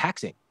cognitively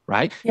taxing,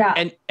 right?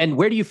 Yeah. And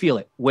where do you feel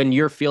it when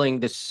you're feeling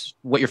this,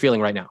 what you're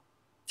feeling right now?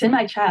 It's in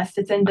my chest.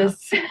 It's in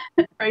this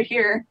right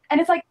here. And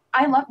it's like,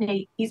 I love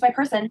Nate. He's my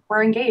person.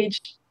 We're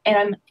engaged and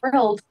I'm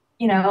thrilled,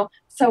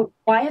 So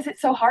why is it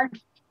so hard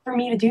for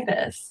me to do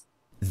this?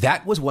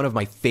 That was one of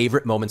my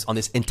favorite moments on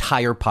this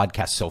entire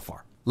podcast so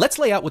far. Let's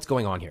lay out what's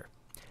going on here.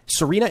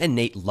 Serena and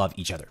Nate love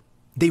each other.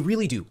 They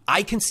really do.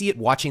 I can see it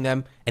watching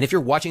them. And if you're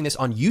watching this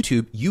on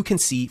YouTube, you can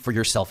see for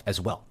yourself as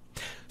well.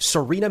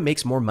 Serena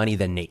makes more money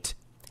than Nate.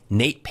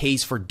 Nate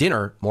pays for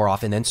dinner more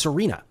often than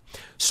Serena.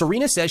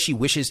 Serena says she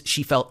wishes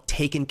she felt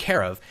taken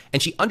care of,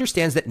 and she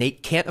understands that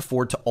Nate can't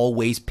afford to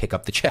always pick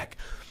up the check.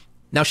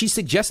 Now, she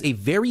suggests a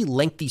very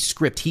lengthy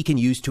script he can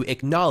use to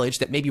acknowledge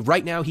that maybe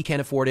right now he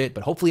can't afford it,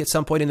 but hopefully at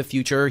some point in the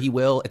future he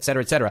will,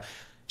 etc., etc.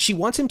 She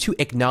wants him to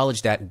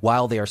acknowledge that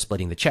while they are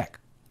splitting the check.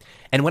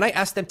 And when I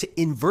ask them to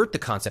invert the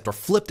concept or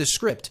flip the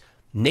script,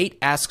 Nate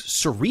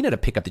asks Serena to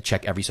pick up the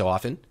check every so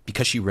often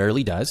because she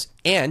rarely does,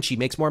 and she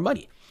makes more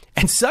money.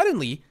 And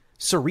suddenly,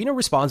 Serena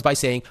responds by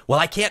saying, well,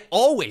 I can't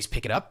always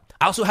pick it up.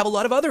 I also have a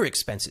lot of other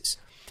expenses.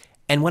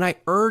 And when I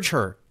urge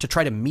her to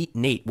try to meet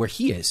Nate where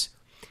he is,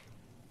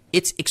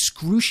 it's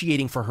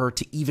excruciating for her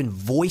to even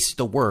voice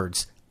the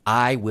words,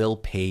 I will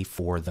pay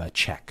for the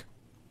check.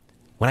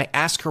 When I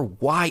ask her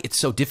why it's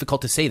so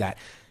difficult to say that,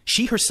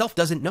 she herself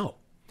doesn't know.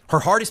 Her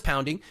heart is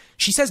pounding.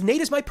 She says,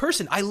 Nate is my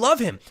person. I love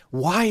him.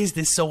 Why is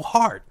this so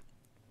hard?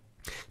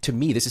 To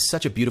me, this is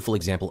such a beautiful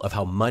example of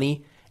how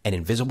money and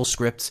invisible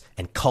scripts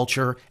and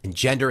culture and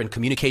gender and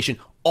communication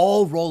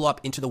all roll up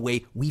into the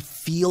way we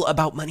feel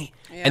about money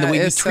and the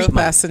way we treat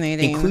money,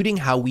 including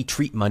how we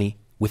treat money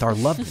with our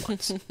loved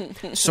ones.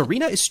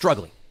 Serena is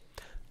struggling,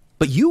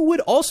 but you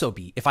would also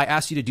be if I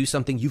asked you to do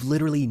something you've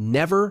literally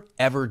never,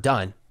 ever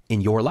done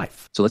in your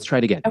life. So let's try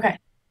it again. Okay.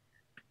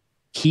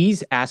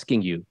 He's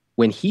asking you,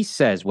 when he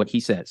says what he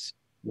says,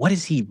 what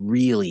is he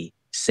really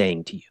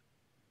saying to you?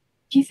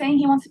 He's saying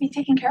he wants to be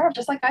taken care of,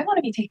 just like I want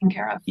to be taken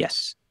care of.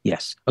 Yes.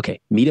 Yes.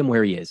 Okay. Meet him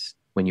where he is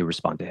when you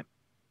respond to him.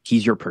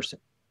 He's your person.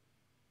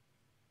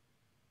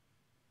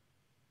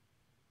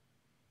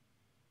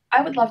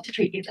 I would love to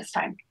treat you this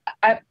time.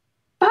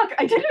 Fuck,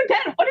 I did it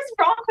again. What is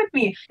wrong with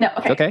me? No,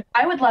 okay. Okay.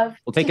 I would love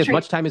We'll take as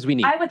much time as we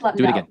need. I would love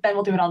do it again. Then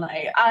we'll do it all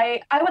night.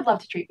 I would love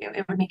to treat you.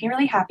 It would make me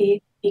really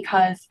happy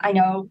because I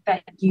know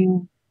that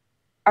you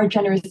are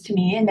generous to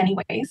me in many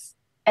ways.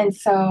 And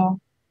so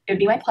it would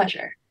be my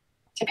pleasure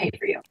to pay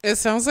for you. It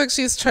sounds like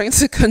she's trying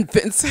to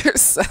convince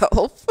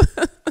herself.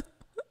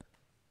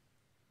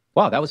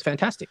 Wow, that was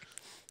fantastic.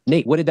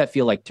 Nate, what did that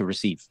feel like to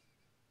receive?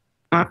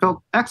 I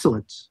felt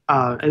excellent.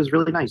 It was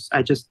really nice.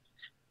 I just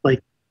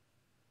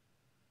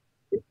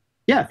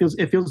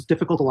it feels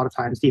difficult a lot of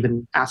times to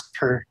even ask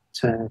her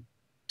to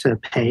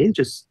pay,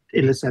 just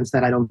in the sense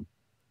that I don't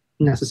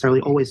necessarily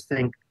always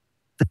think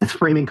that the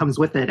framing comes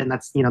with it, and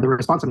that's the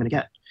response I'm going to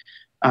get.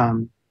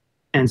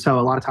 And so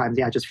a lot of times,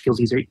 it just feels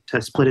easier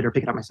to split it or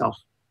pick it up myself.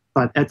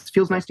 But it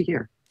feels nice to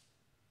hear.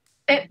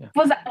 It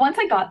was once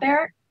I got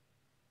there,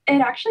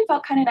 it actually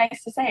felt kind of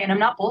nice to say, and I'm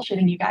not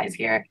bullshitting you guys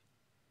here.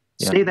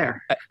 Yeah. Stay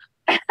there.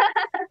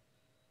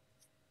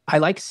 I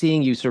like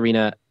seeing you,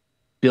 Serena,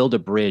 build a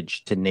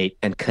bridge to Nate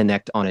and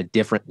connect on a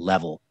different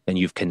level than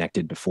you've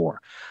connected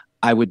before.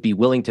 I would be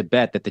willing to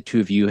bet that the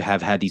two of you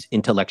have had these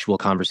intellectual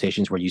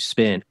conversations where you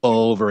spin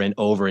over and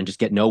over and just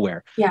get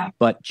nowhere. Yeah.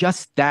 But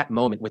just that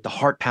moment with the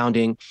heart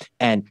pounding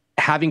and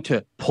having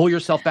to pull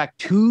yourself back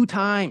 2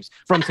 times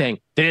from saying,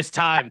 this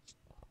time,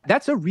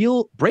 that's a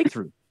real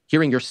breakthrough.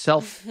 Hearing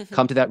yourself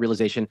come to that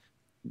realization.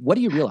 What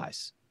do you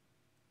realize?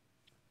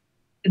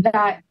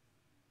 That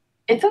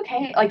it's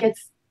okay. Like,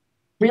 it's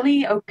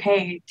really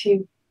okay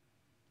to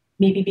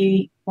maybe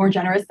be more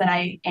generous than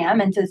I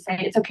am, and to say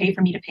it's okay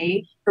for me to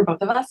pay for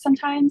both of us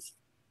sometimes.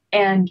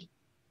 And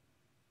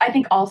I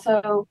think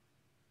also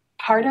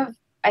part of,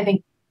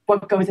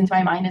 what goes into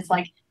my mind is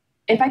like,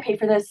 if I pay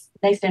for this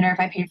nice dinner, if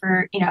I pay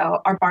for,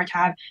 our bar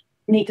tab,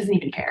 Nate doesn't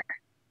even care.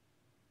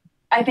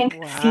 I think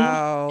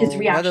seeing his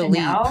reaction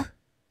now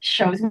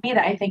shows me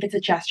that I think it's a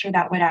gesture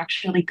that would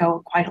actually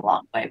go quite a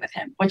long way with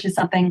him, which is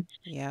something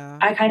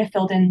I kind of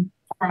filled in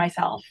for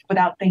myself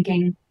without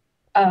thinking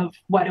of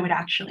what it would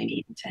actually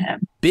mean to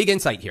him. Big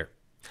insight here.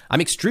 I'm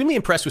extremely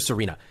impressed with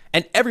Serena.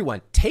 And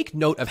everyone, take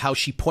note of how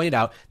she pointed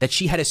out that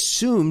she had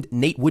assumed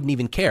Nate wouldn't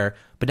even care,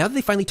 but now that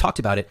they finally talked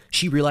about it,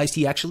 she realized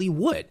he actually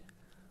would.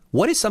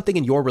 What is something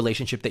in your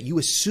relationship that you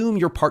assume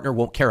your partner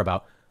won't care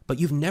about, but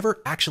you've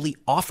never actually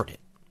offered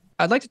it?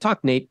 I'd like to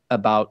talk, Nate,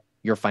 about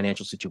your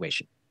financial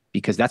situation,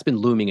 because that's been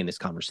looming in this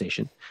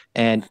conversation.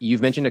 And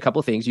you've mentioned a couple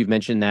of things. You've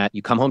mentioned that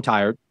you come home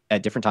tired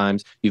at different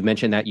times. You've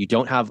mentioned that you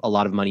don't have a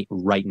lot of money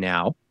right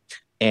now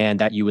and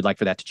that you would like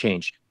for that to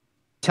change.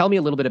 Tell me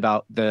a little bit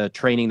about the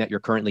training that you're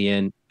currently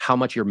in, how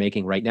much you're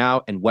making right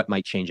now, and what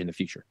might change in the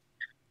future.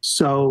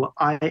 So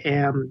I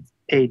am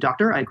a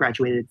doctor. I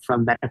graduated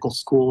from medical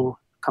school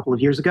a couple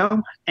of years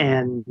ago,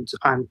 and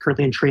I'm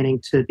currently in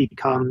training to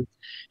become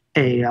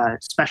a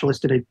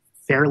specialist in a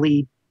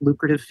fairly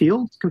lucrative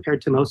field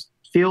compared to most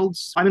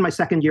fields. I'm in my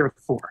second year of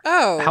 4.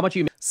 Oh, how much are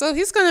you so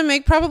he's going to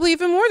make probably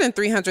even more than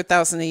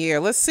 $300,000 a year.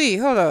 Let's see.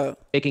 Hold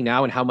up. making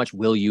now, and how much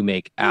will you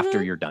make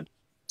after you're done?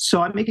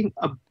 So I'm making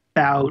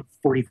about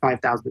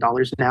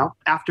 $45,000 now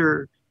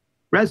after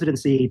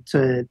residency.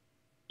 I'm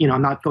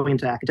not going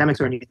into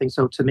academics or anything.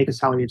 So to make a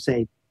salary of,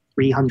 say,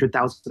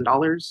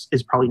 $300,000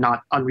 is probably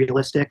not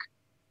unrealistic.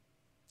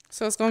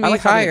 So it's going to be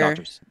like talking to higher.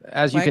 doctors.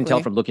 As you can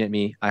tell from looking at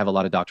me, I have a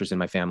lot of doctors in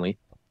my family.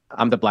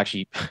 I'm the black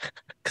sheep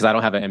because I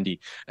don't have an MD.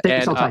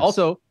 And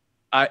also,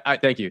 I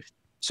thank you.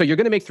 So you're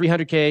going to make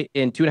 300K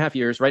in 2.5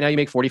 years. Right now you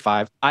make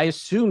 45. I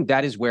assume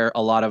that is where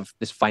a lot of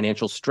this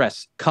financial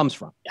stress comes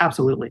from.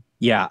 Absolutely.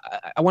 Yeah.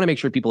 I want to make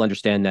sure people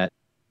understand that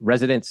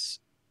residents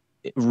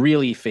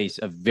really face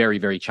a very,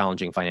 very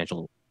challenging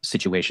financial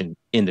situation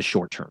in the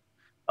short term.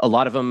 A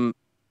lot of them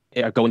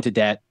go into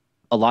debt.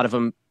 A lot of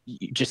them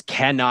just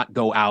cannot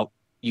go out.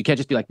 You can't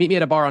just be like, meet me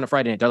at a bar on a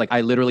Friday night. They're like,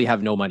 I literally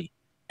have no money.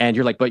 And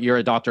you're like, but you're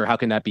a doctor. How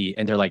can that be?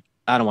 And they're like,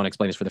 I don't want to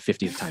explain this for the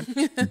 50th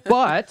time.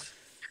 But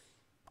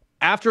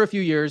after a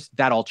few years,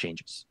 that all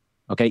changes.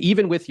 Okay.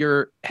 Even with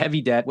your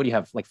heavy debt, what do you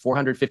have? Like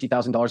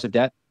 $450,000 of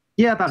debt?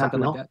 Yeah, about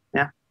something half a like mil. that.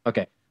 Yeah.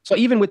 Okay. So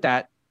even with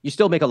that, you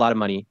still make a lot of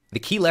money. The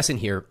key lesson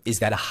here is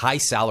that a high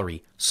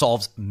salary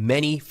solves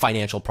many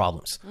financial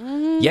problems.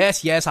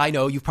 Yes, I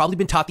know. You've probably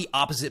been taught the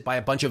opposite by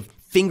a bunch of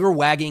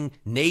finger-wagging,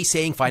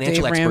 naysaying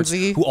financial Dave experts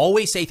Ramsey. who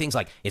always say things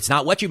like, it's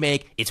not what you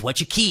make, it's what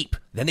you keep.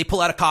 Then they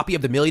pull out a copy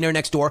of The Millionaire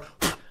Next Door,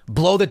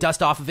 blow the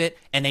dust off of it,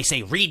 and they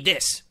say, read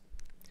this.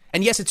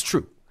 And yes, it's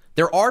true.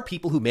 There are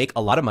people who make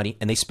a lot of money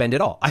and they spend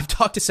it all. I've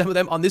talked to some of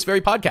them on this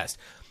very podcast.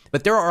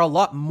 But there are a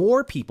lot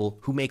more people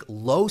who make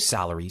low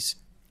salaries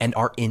and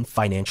are in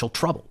financial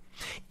trouble.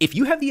 If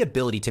you have the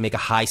ability to make a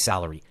high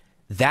salary,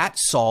 that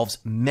solves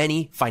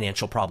many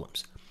financial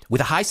problems.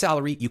 With a high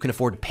salary, you can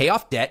afford to pay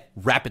off debt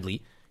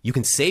rapidly, you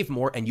can save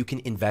more, and you can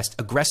invest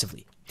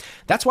aggressively.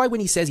 That's why when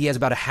he says he has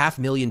about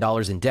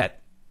 $500,000 in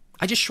debt,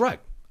 I just shrug.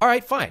 All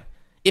right, fine.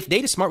 If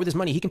Nate is smart with his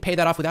money, he can pay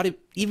that off without it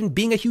even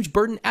being a huge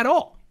burden at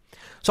all.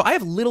 So I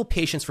have little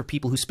patience for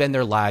people who spend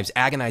their lives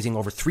agonizing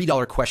over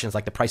 $3 questions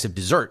like the price of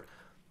dessert,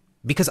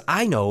 because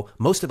I know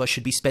most of us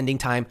should be spending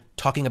time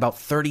talking about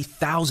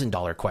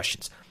 $30,000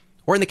 questions.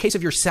 Or in the case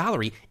of your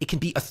salary, it can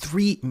be a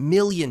 $3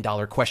 million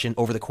question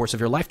over the course of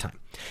your lifetime.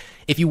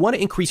 If you want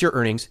to increase your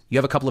earnings, you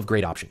have a couple of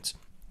great options.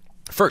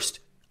 First,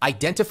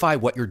 identify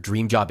what your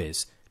dream job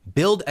is.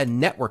 Build a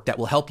network that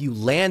will help you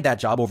land that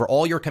job over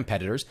all your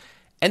competitors,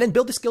 and then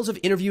build the skills of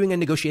interviewing and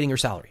negotiating your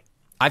salary.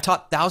 I've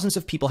taught thousands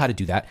of people how to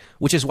do that,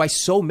 which is why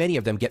so many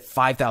of them get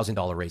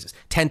 $5,000 raises,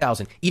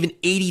 $10,000, even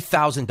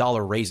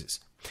 $80,000 raises.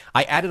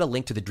 I added a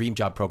link to the Dream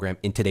Job program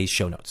in today's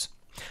show notes.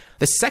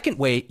 The second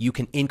way you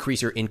can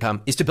increase your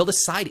income is to build a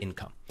side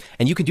income.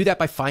 And you can do that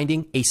by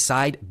finding a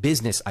side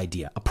business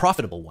idea, a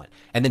profitable one,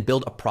 and then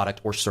build a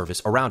product or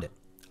service around it.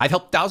 I've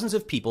helped thousands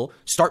of people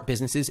start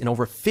businesses in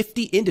over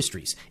 50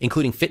 industries,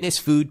 including fitness,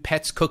 food,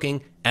 pets,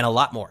 cooking, and a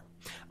lot more.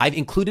 I've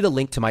included a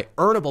link to my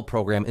Earnable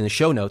program in the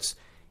show notes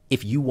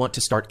if you want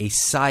to start a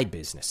side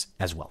business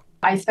as well.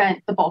 I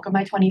spent the bulk of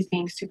my 20s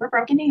being super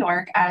broke in New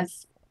York,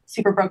 as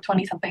super broke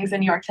 20-somethings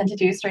in New York tend to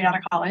do straight out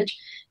of college.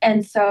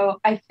 And so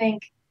I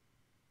think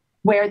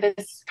where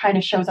this kind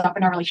of shows up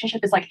in our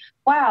relationship is like,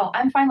 wow,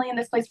 I'm finally in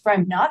this place where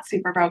I'm not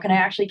super broke and I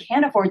actually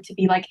can afford to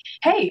be like,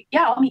 hey,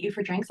 yeah, I'll meet you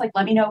for drinks. Like,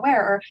 let me know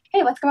where, or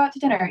hey, let's go out to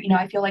dinner. You know,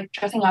 I feel like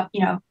dressing up,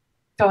 you know,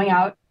 going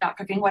out, not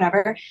cooking,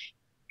 whatever.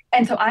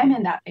 And so I'm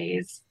in that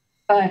phase,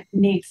 but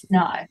Nate's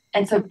not.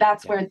 And so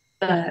that's where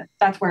the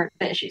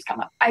issues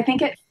come up. I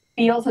think it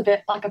feels a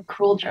bit like a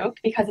cruel joke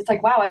because it's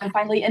like, wow, I'm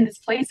finally in this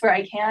place where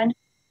I can,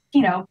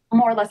 you know,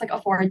 more or less like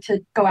afford to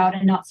go out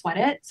and not sweat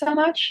it so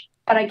much.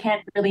 But I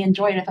can't really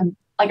enjoy it if I'm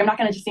not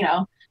going to just, you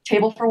know,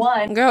 table for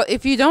one. Girl,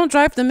 if you don't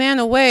drive the man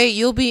away,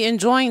 you'll be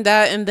enjoying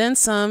that and then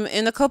some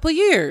in a couple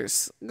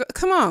years.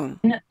 Come on.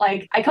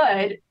 Like, I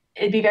could.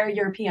 It'd be very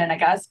European, I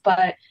guess.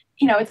 But,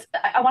 you know,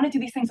 I want to do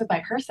these things with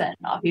my person,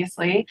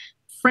 obviously.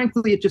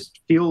 Frankly, it just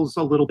feels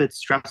a little bit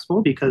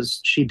stressful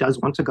because she does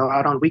want to go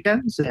out on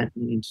weekends.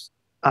 And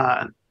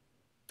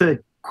the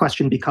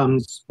question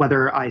becomes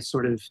whether I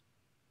sort of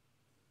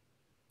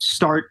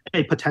start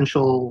a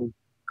potential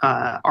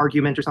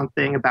argument or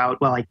something about,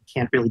 well, I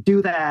can't really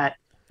do that.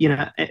 You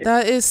know,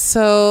 that is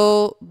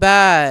so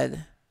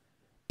bad.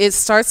 It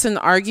starts an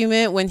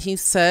argument when he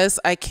says,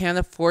 I can't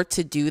afford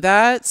to do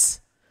that.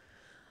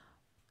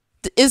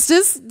 Is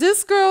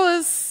this girl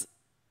is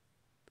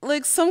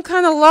like some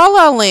kind of La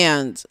La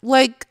Land?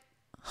 Like,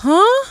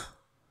 huh?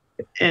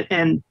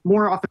 And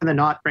more often than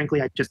not,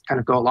 frankly, I just kind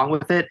of go along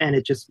with it, and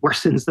it just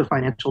worsens the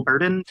financial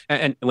burden.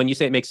 And when you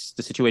say it makes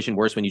the situation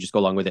worse when you just go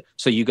along with it,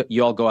 so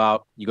you all go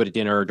out, you go to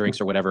dinner or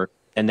drinks or whatever,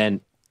 and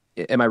then,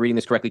 am I reading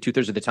this correctly?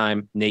 2/3 of the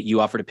time, Nate,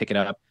 you offer to pick it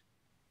up,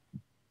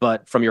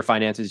 but from your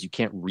finances, you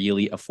can't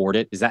really afford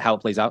it. Is that how it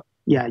plays out?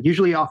 Yeah,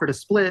 usually offer to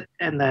split,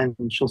 and then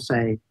she'll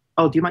say,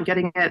 oh, do you mind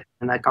getting it?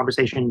 And that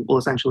conversation will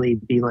essentially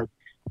be like,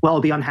 well,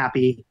 I'll be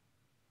unhappy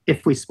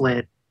if we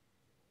split,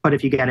 but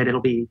if you get it, it'll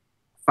be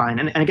fine.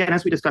 And again,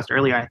 as we discussed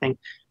earlier, I think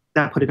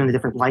that put it in a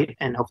different light,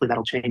 and hopefully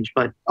that'll change.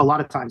 But a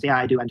lot of times, yeah,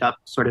 I do end up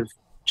sort of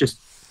just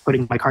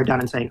putting my card down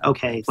and saying,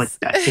 okay, but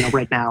you know,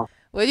 right now.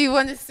 What do you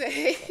want to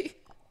say?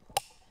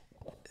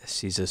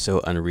 She's just so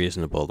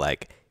unreasonable.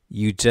 Like,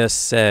 you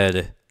just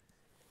said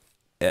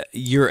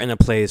you're in a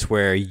place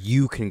where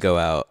you can go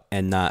out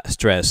and not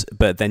stress,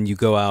 but then you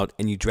go out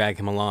and you drag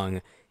him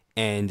along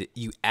and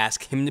you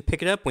ask him to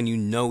pick it up when you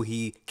know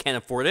he can't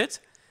afford it.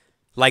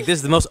 Like, this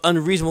is the most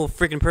unreasonable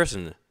freaking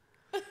person.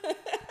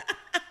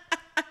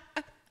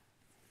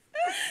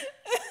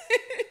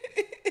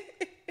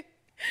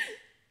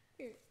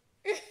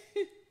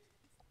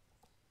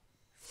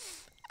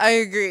 I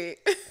agree.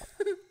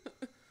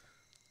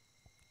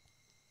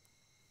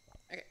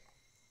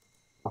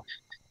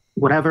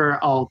 Whatever,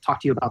 I'll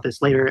talk to you about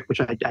this later, which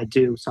I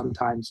do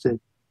sometimes to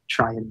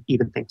try and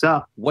even things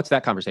up. What's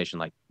that conversation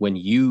like when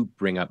you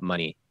bring up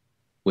money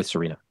with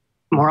Serena?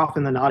 More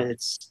often than not,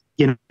 it's,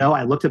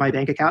 I looked at my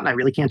bank account and I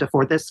really can't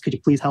afford this. Could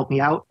you please help me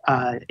out?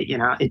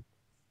 It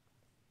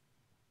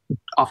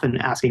often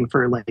asking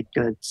for like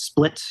a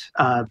split,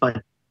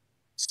 but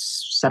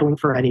settling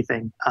for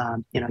anything,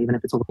 even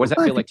if it's a little. What does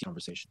that feel like to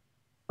conversation?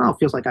 Well, it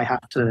feels like I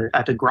have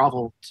to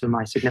grovel to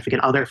my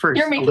significant other first.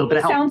 You're making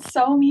me sound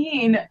so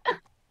mean.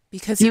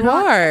 Because you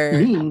are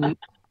mean.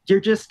 You're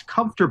just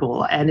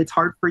comfortable, and it's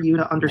hard for you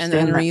to understand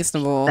and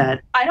unreasonable.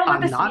 That I don't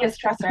want this to be a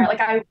stressor.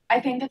 Like I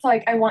think it's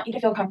like I want you to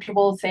feel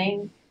comfortable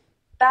saying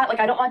that. Like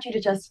I don't want you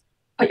to just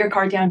put your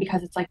card down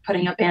because it's like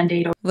putting a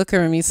Band-Aid Look at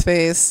Remy's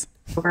face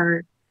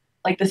over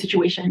like the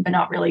situation, but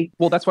not really.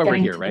 Well, that's why we're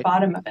here, to right? The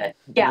bottom of it.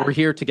 Yeah, we're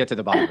here to get to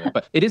the bottom of it.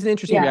 But it is an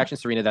interesting reaction,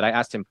 Serena, that I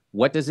asked him,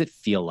 "What does it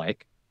feel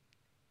like?"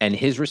 And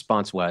his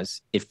response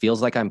was, "It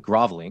feels like I'm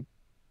groveling."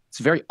 It's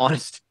very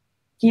honest.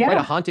 Yeah, quite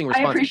a haunting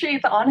response. I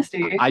appreciate the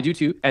honesty. I do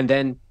too. And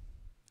then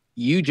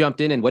you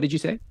jumped in, and what did you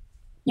say?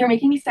 You're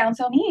making me sound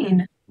so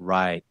mean.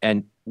 Right.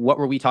 And what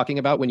were we talking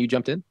about when you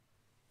jumped in?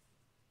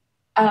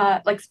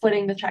 Like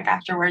splitting the check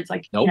afterwards.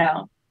 Like, nope.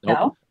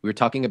 No. We were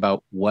talking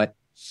about what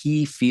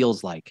he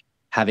feels like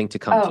having to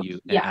come to you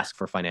and ask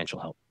for financial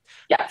help.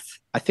 Yes.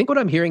 I think what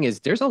I'm hearing is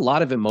there's a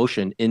lot of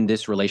emotion in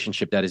this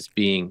relationship that is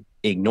being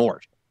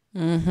ignored.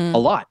 Mm-hmm. A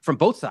lot from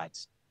both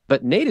sides.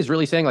 But Nate is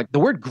really saying, like, the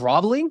word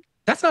groveling,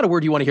 that's not a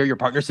word you want to hear your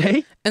partner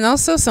say. And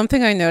also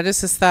something I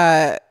noticed is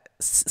that,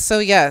 so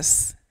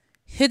yes,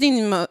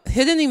 hidden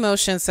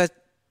emotions that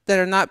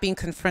are not being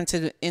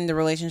confronted in the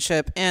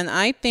relationship. And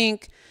I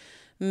think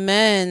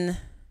men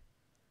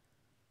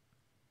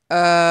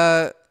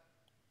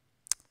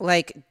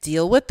like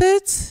deal with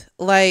it.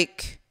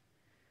 Like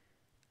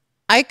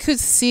I could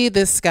see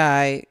this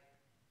guy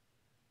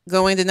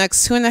going the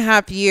next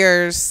 2.5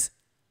 years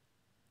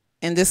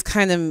in this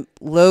kind of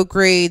low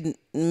grade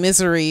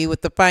misery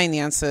with the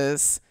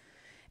finances.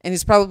 And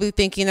he's probably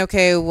thinking,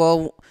 okay,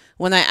 well,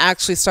 when I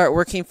actually start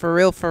working for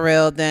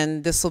real,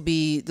 then this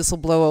will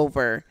blow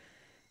over.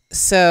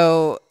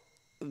 So,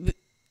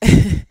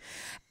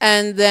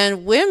 and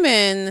then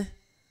women,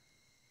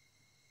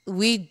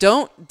 we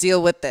don't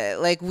deal with it.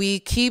 Like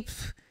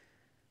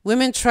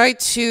women try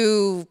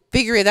to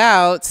figure it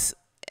out,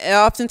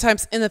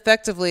 oftentimes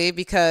ineffectively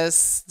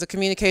because the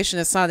communication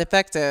is not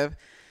effective.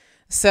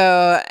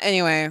 So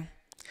anyway,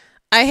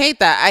 I hate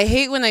that. I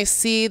hate when I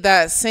see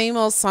that same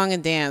old song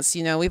and dance.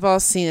 We've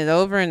all seen it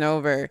over and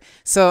over.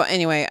 So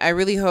anyway, I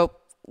really hope,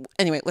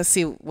 let's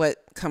see what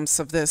comes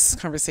of this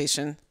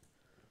conversation.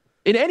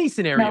 In any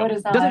scenario, no, it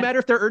is not. Doesn't matter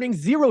if they're earning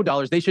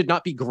 $0. They should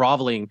not be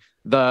groveling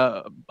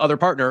the other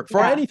partner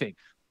for anything.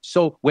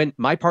 So when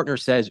my partner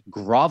says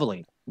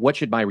groveling, what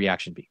should my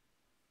reaction be?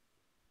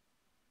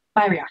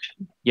 My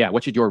reaction. Yeah,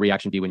 what should your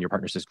reaction be when your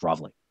partner says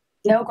groveling?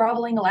 No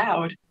groveling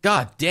allowed.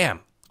 God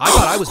damn. I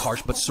thought I was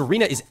harsh, but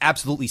Serena is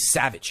absolutely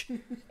savage.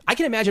 I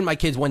can imagine my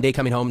kids one day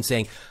coming home and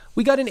saying,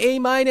 "We got an A-."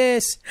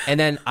 And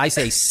then I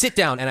say, "Sit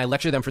down," and I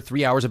lecture them for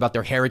 3 hours about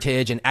their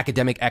heritage and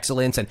academic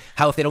excellence and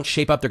how if they don't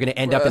shape up, they're going to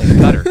end up in the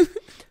gutter.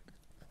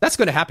 That's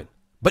going to happen.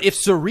 But if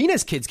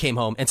Serena's kids came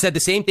home and said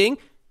the same thing,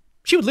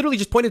 she would literally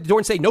just point at the door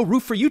and say, "No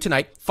roof for you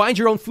tonight. Find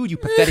your own food, you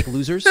pathetic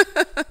losers."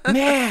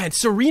 Man,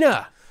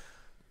 Serena.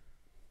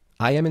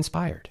 I am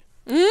inspired.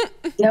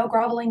 No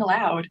groveling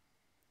allowed.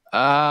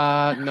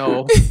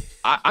 No.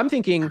 I'm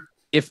thinking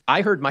if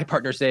I heard my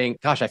partner saying,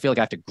 "Gosh, I feel like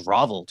I have to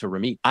grovel to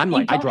Ramit," I'm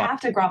like, I drop. You don't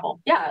have to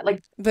grovel. Yeah,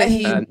 like. But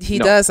he no,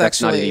 does that's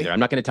actually. Not it either. I'm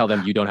not going to tell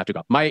them you don't have to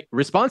grovel. My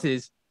response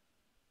is,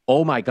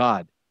 "Oh my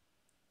God,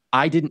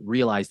 I didn't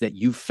realize that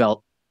you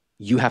felt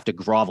you have to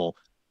grovel.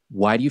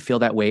 Why do you feel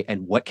that way?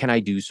 And what can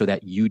I do so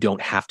that you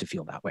don't have to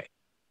feel that way?"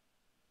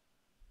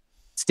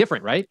 It's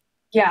different, right?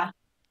 Yeah.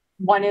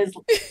 One is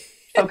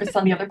focused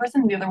on the other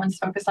person, the other one's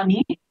focused on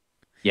me.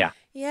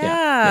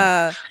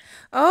 Yeah.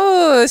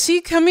 Oh, is she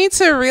coming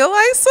to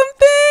realize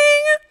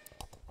something?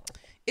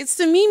 It's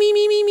the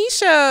me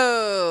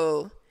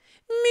show.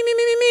 Me.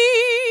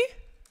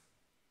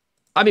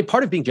 I mean,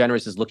 part of being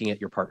generous is looking at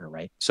your partner,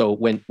 right? So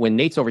when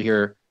Nate's over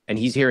here and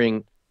he's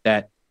hearing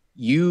that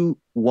you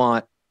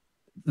want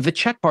the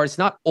check part, it's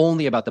not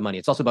only about the money.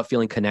 It's also about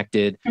feeling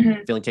connected,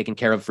 feeling taken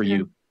care of for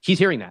you. He's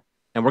hearing that.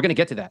 And we're going to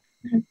get to that.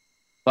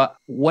 But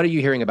what are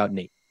you hearing about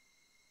Nate?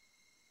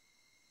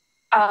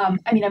 I'm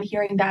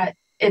hearing that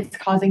it's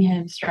causing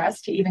him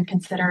stress to even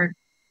consider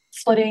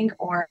splitting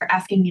or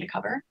asking me to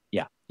cover.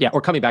 Yeah. Or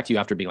coming back to you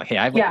after being like, "Hey,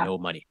 I have no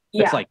money."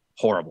 That's like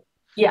horrible.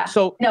 Yeah.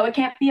 So no, it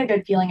can't be a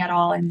good feeling at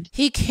all. And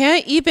he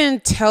can't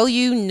even tell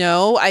you,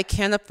 "No, I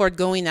can't afford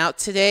going out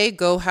today.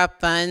 Go have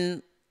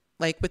fun,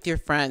 like with your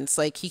friends."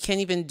 Like he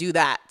can't even do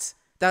that.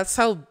 That's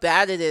how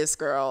bad it is,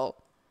 girl.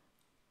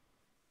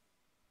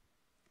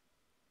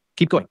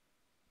 Keep going.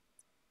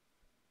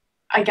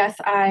 I guess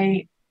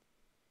I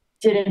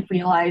didn't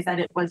realize that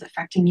it was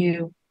affecting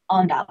you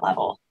on that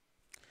level.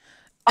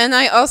 And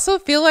I also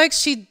feel like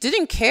she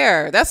didn't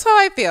care. That's how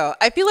I feel.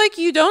 I feel like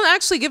you don't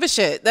actually give a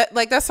shit.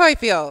 That's how I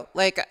feel.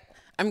 Like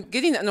I'm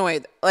getting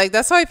annoyed. Like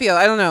that's how I feel.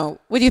 I don't know.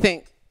 What do you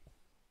think?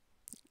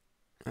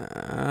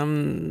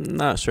 I'm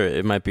not sure.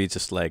 It might be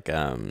just like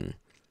when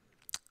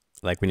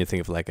you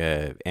think of like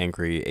a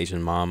angry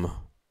Asian mom,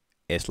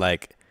 it's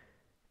like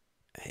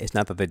it's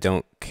not that they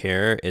don't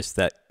care, it's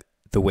that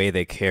the way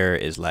they care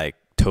is like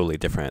totally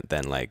different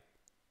than like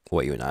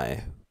what you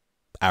and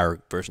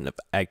our version of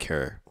I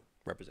care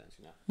represents,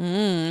 you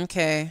know.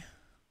 Okay.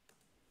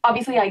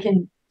 Obviously, I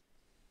can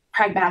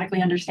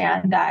pragmatically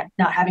understand that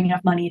not having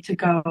enough money to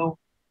go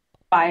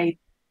buy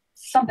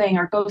something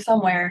or go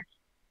somewhere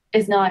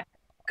is not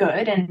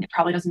good, and it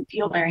probably doesn't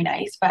feel very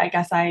nice, but I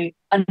guess I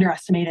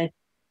underestimated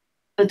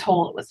the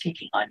toll it was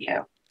taking on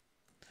you.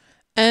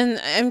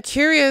 And I'm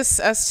curious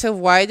as to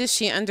why did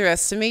she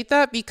underestimate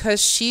that?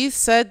 Because she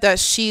said that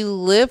she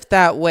lived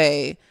that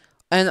way,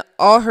 and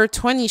all her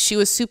 20s she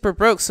was super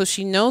broke, so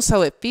she knows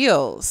how it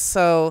feels.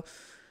 So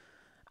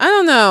I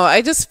don't know.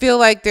 I just feel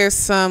like there's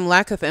some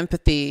lack of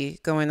empathy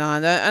going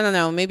on. I don't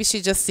know. Maybe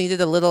she just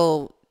needed a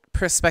little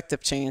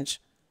perspective change.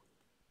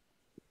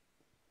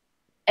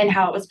 And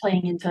how it was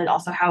playing into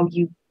also how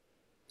you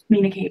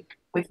communicate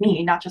with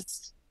me, not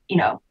just,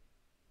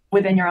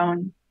 within your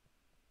own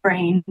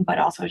brain, but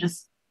also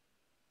just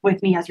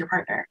with me as your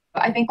partner.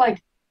 I think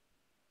like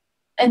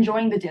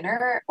enjoying the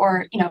dinner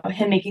or,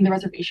 him making the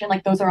reservation,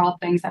 like those are all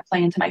things that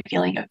play into my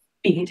feeling of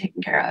being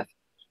taken care of.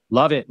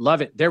 Love it.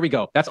 Love it. There we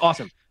go. That's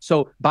awesome.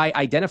 So by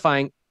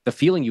identifying the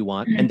feeling you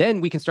want, and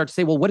then we can start to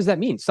say, well, what does that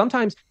mean?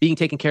 Sometimes being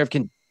taken care of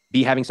can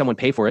be having someone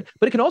pay for it,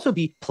 but it can also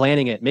be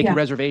planning it, making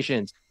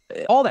reservations,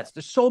 all that.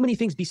 There's so many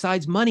things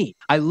besides money.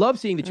 I love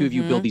seeing the two of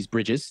you build these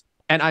bridges,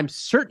 and I'm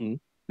certain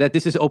that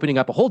this is opening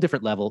up a whole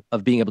different level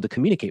of being able to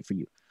communicate for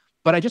you.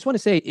 But I just want to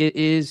say it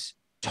is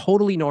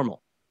totally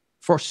normal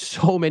for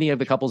so many of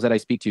the couples that I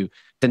speak to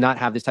not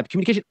have this type of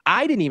communication.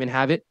 I didn't even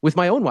have it with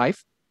my own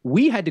wife.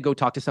 We had to go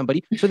talk to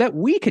somebody so that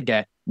we could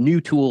get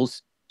new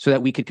tools so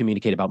that we could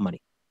communicate about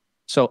money.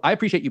 So I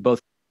appreciate you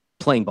both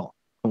playing ball.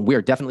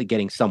 We're definitely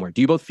getting somewhere.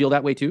 Do you both feel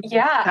that way too?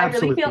 Yeah, Absolutely.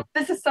 I really feel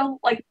this is so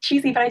like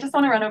cheesy, but I just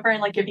want to run over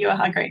and like give you a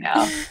hug right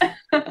now.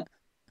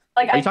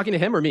 Like, are you talking to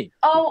him or me?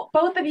 Oh,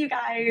 both of you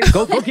guys.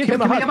 Go give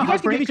him a hug. You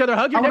guys can give each other a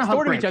hug. You're next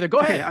door to each other. Go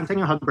ahead. I'm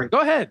taking a hug break. Go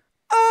ahead.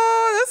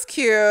 Oh, that's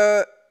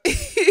cute.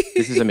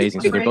 This is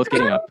amazing. So they're both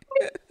getting up.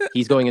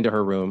 He's going into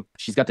her room.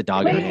 She's got the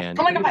dog in her hand.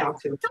 Oh my God.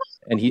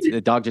 And the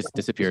dog just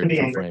disappeared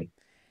from frame.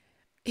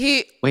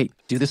 Wait,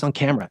 do this on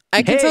camera.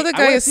 I can tell the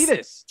guy is see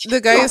this. The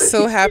guy is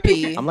so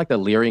happy. I'm like the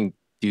leering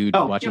dude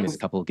watching this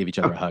couple give each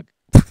other a hug.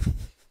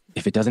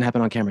 If it doesn't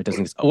happen on camera, it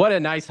doesn't. What a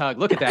nice hug.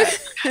 Look at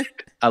that.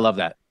 I love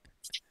that.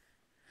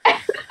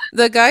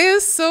 The guy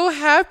is so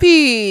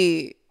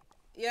happy.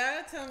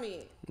 Yeah, tell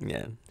me.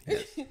 Yeah.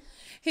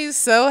 He's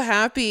so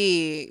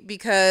happy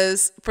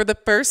because for the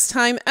first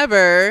time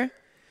ever,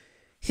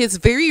 his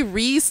very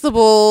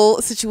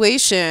reasonable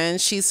situation,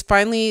 she's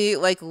finally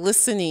like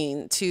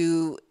listening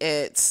to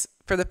it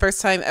for the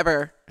first time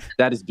ever.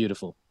 That is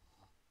beautiful.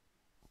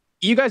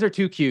 You guys are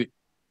too cute.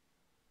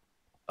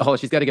 Oh,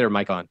 she's got to get her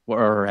mic on or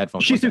her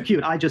headphones. She's too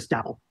cute. I just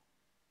dabble.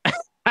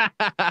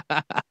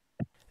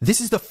 This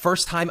is the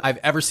first time I've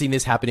ever seen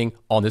this happening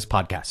on this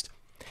podcast.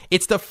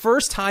 It's the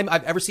first time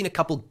I've ever seen a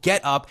couple get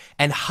up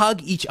and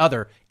hug each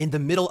other in the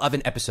middle of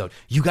an episode.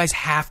 You guys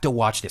have to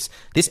watch this.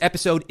 This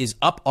episode is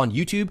up on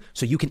YouTube,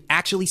 so you can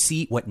actually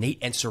see what Nate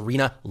and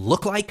Serena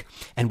look like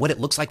and what it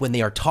looks like when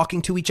they are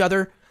talking to each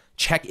other.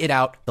 Check it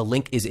out. The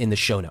link is in the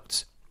show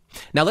notes.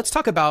 Now let's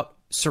talk about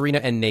Serena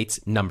and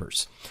Nate's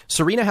numbers.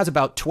 Serena has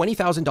about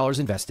 $20,000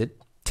 invested,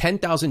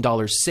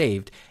 $10,000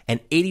 saved, and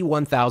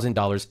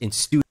 $81,000 in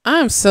student.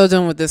 I'm so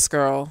done with this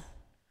girl.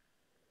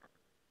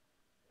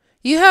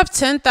 You have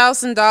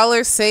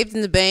 $10,000 saved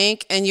in the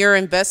bank and you're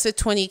invested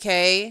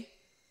 $20K.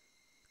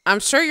 I'm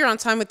sure you're on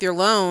time with your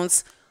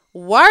loans.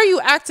 Why are you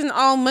acting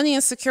all money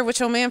insecure with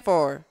your man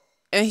for?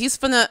 And he's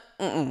finna.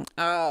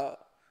 Oh.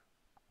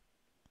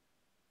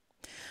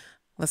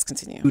 Let's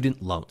continue.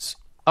 Student loans.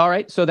 All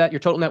right. So that your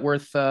total net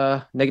worth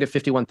negative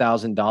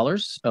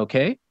 $51,000.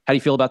 Okay. How do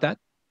you feel about that?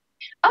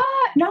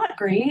 Not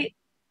great.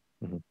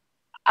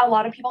 A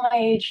lot of people my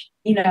age,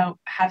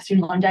 have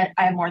student loan debt.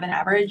 I have more than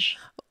average.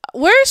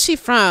 Where is she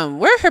from?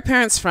 Where are her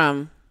parents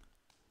from?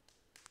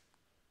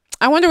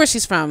 I wonder where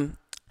she's from.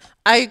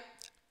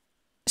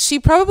 She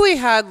probably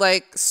had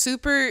like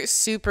super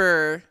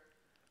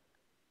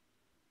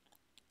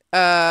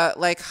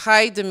like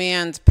high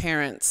demand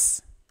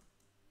parents.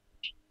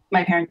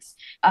 My parents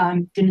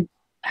didn't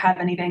have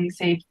anything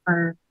saved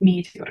for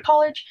me to go to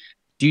college.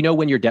 Do you know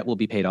when your debt will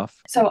be paid off?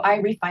 So I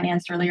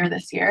refinanced earlier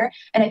this year,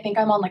 and I think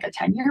I'm on like a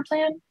 10-year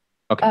plan.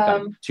 Okay.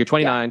 So you're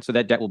 29, so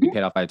that debt will be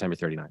paid off by the time you're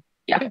 39.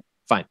 Yeah. Okay,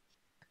 fine.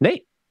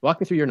 Nate,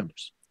 walk me through your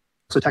numbers.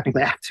 So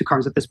technically I have two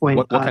cars at this point.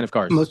 What kind of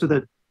cars? Most of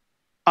the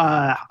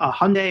a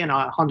Hyundai and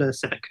a Honda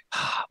Civic.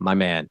 My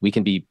man, we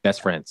can be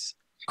best friends.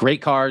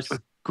 Great cars,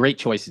 great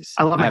choices.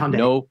 I love my have Hyundai.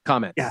 No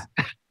comments. Yeah.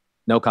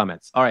 No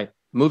comments. All right.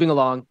 Moving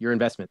along, your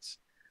investments.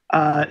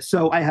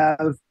 So I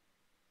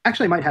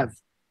might have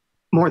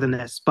more than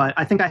this, but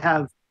I think I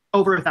have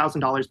over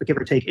 $1,000, but give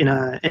or take, in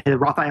a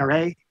Roth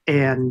IRA,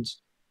 and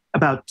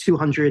about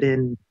 200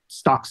 in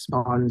stocks,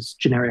 bonds,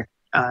 generic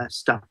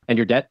stuff. And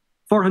your debt?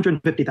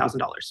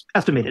 $450,000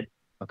 estimated.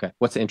 Okay.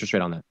 What's the interest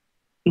rate on that?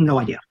 No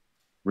idea.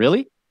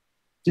 Really?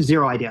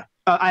 Zero idea.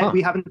 I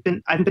haven't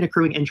been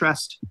accruing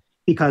interest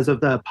because of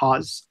the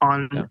pause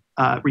on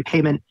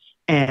repayment,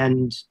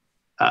 and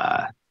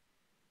I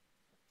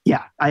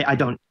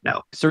don't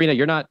know. Serena,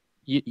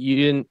 you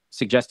didn't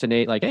suggest to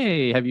Nate, like,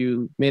 hey, have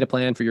you made a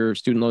plan for your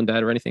student loan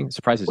debt or anything? It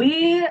surprises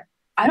me.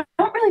 I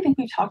don't really think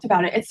we've talked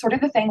about it. It's sort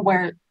of the thing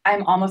where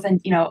I'm almost, and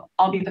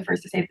I'll be the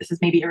first to say this is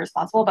maybe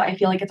irresponsible, but I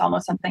feel like it's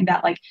almost something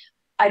that like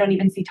I don't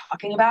even see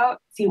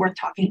worth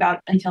talking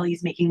about until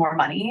he's making more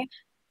money,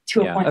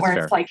 to a point where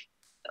it's like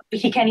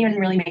he can't even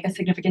really make a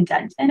significant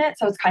dent in it.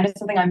 So it's kind of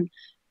something I'm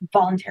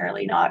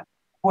voluntarily not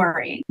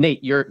worrying.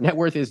 Nate, your net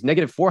worth is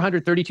negative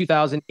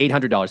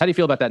 $432,800. How do you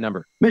feel about that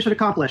number? Mission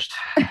accomplished.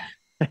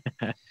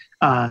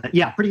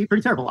 Pretty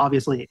terrible,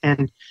 obviously.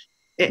 And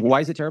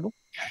why is it terrible?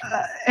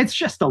 It's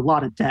just a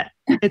lot of debt.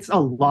 It's a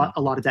lot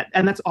of debt,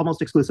 and that's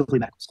almost exclusively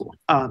medical school.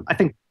 I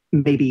think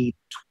maybe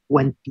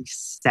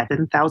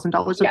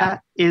 $27,000 of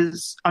that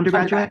is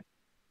undergraduate.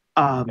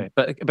 Okay.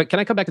 But can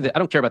I come back to I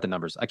don't care about the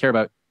numbers. I care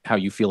about how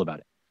you feel about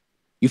it.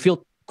 You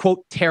feel,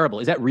 quote, terrible.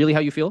 Is that really how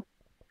you feel?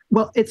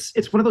 Well, it's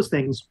one of those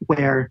things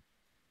where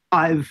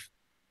I've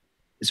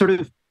sort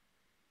of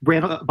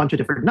ran a bunch of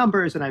different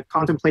numbers, and I've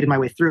contemplated my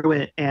way through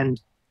it,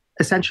 and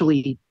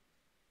essentially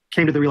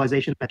came to the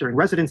realization that during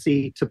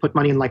residency, to put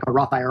money in like a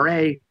Roth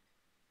IRA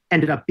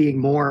ended up being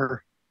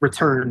more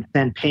return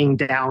than paying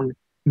down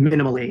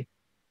minimally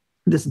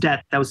this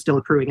debt that was still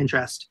accruing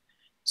interest.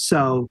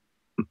 So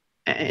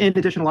in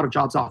addition, a lot of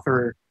jobs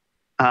offer...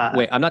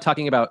 Wait, I'm not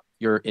talking about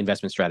your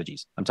investment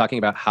strategies. I'm talking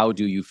about how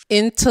do you...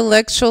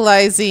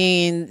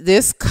 Intellectualizing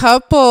this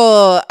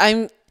couple.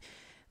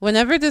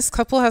 Whenever this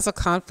couple has a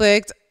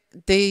conflict,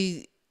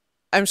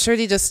 I'm sure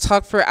they just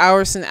talk for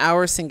hours and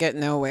hours and get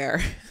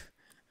nowhere.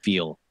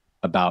 Feel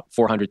about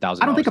 $400,000.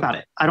 I don't think about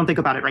it. I don't think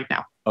about it right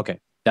now. Okay,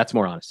 that's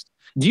more honest.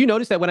 Do you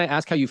notice that when I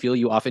ask how you feel,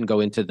 you often go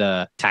into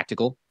the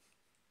tactical?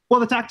 Well,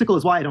 the tactical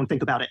is why I don't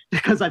think about it,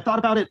 because I've thought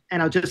about it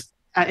and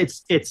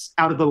it's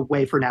out of the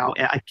way for now.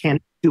 I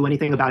can't do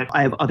anything about it.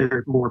 I have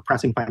other more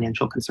pressing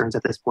financial concerns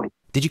at this point.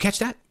 Did you catch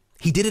that?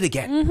 He did it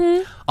again.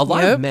 Mm-hmm. A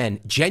lot of men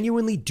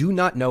genuinely do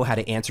not know how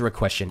to answer a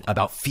question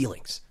about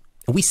feelings.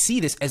 And we see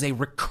this as a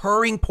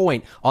recurring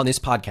point on this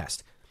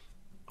podcast.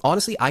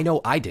 Honestly, I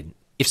know I didn't.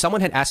 If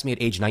someone had asked me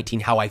at age 19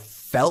 how I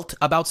felt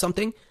about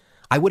something,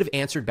 I would have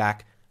answered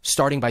back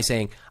starting by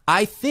saying,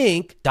 I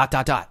think ...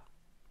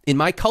 In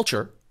my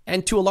culture,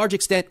 and to a large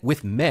extent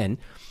with men,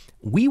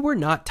 we were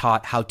not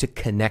taught how to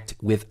connect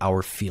with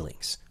our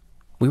feelings.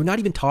 We were not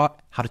even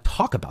taught how to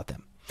talk about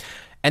them.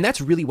 And that's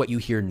really what you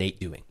hear Nate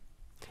doing.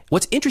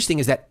 What's interesting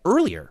is that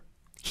earlier,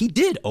 he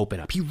did open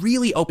up. He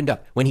really opened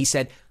up when he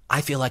said,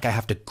 I feel like I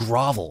have to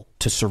grovel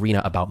to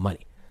Serena about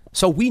money.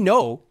 So we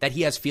know that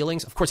he has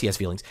feelings. Of course he has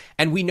feelings.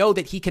 And we know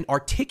that he can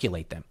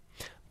articulate them.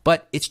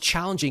 But it's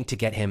challenging to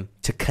get him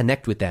to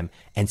connect with them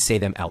and say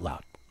them out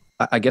loud.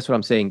 I guess what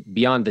I'm saying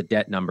beyond the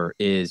debt number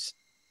is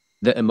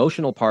the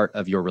emotional part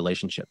of your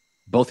relationship,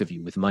 both of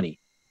you with money,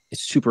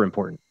 is super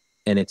important.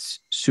 And it's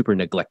super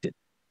neglected.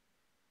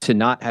 To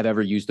not have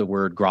ever used the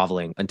word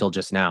groveling until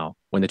just now,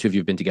 when the two of you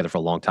have been together for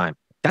a long time,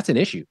 that's an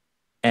issue.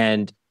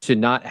 And to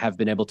not have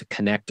been able to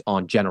connect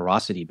on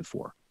generosity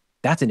before,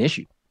 that's an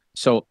issue.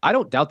 So I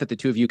don't doubt that the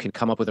two of you can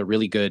come up with a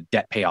really good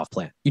debt payoff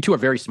plan. You two are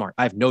very smart.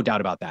 I have no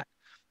doubt about that.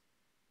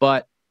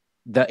 But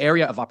the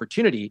area of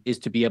opportunity is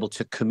to be able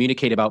to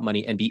communicate about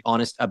money and be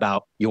honest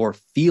about your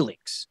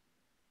feelings.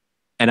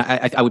 And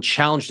I would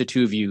challenge the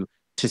two of you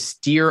to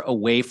steer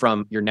away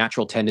from your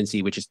natural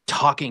tendency, which is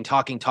talking.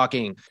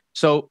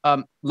 So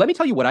let me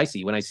tell you what I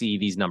see when I see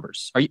these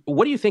numbers.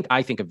 What do you think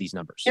I think of these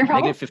numbers?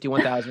 Negative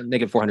 51,000,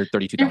 negative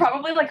 432,000. You're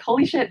probably like,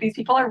 holy shit, these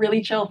people are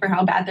really chill for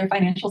how bad their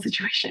financial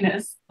situation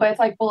is. But it's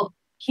like, well,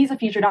 he's a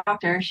future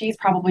doctor. She's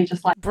probably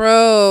just like...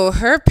 Bro,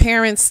 her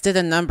parents did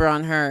a number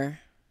on her.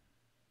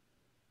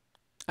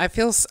 I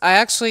feel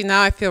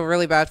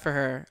really bad for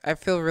her. I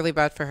feel really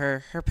bad for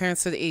her. Her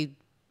parents did a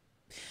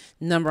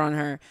number on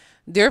her.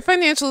 Their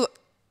financial...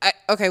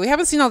 okay, we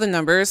haven't seen all the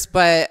numbers,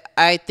 but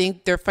I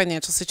think their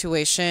financial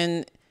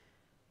situation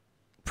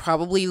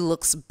probably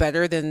looks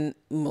better than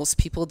most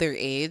people their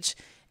age.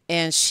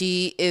 And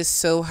she is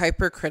so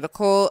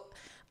hypercritical.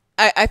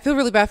 I feel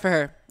really bad for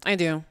her. I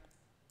do.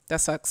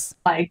 That sucks.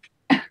 Like,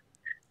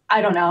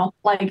 I don't know.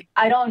 Like,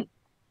 I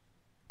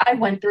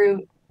went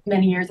through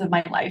many years of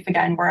my life,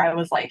 again, where I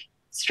was like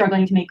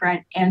struggling to make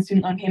rent and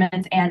student loan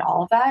payments and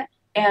all of that.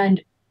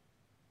 And,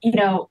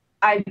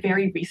 I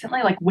very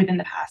recently, like within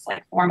the past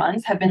like 4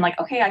 months, have been like,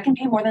 okay, I can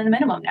pay more than the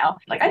minimum now.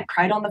 Like I've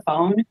cried on the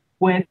phone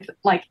with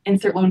like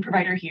insert loan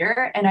provider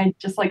here, and I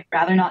just like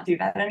rather not do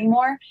that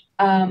anymore.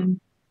 And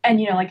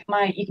like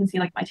you can see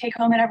like my take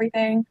home and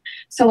everything.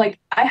 So like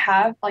I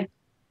have like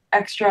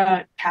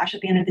extra cash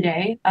at the end of the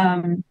day.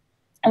 And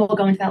we'll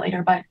go into that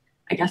later, but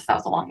I guess that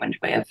was a long-winded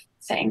way of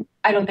saying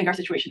I don't think our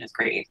situation is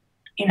great.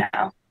 you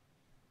know.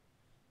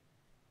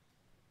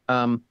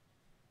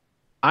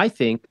 I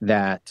think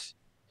that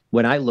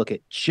when I look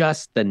at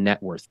just the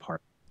net worth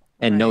part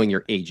and knowing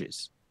your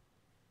ages,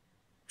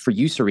 for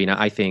you, Serena,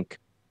 I think,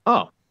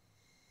 oh,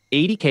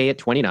 80K at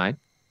 29,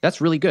 that's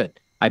really good.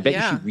 I bet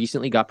you she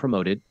recently got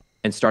promoted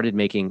and started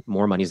making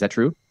more money. Is that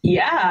true?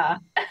 Yeah.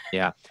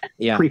 Yeah.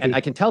 Yeah. Creepy. And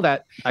I can tell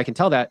that.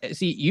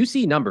 See, you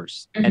see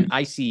numbers and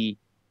I see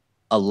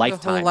a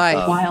lifetime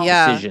of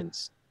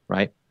decisions,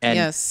 right?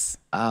 And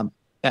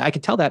I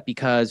can tell that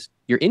because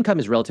your income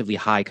is relatively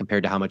high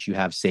compared to how much you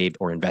have saved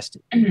or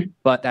invested.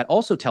 But that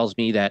also tells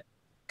me that,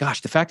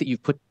 gosh, the fact that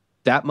you've put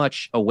that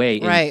much away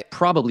in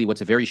probably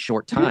what's a very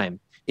short time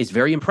is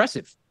very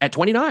impressive at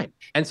 29.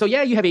 And so,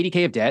 yeah, you have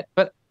 80K of debt,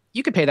 but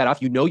you can pay that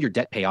off. You know your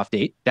debt payoff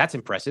date. That's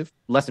impressive.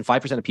 Less than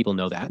 5% of people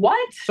know that.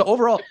 What? So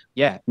overall,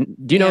 yeah.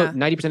 Do you know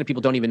 90% of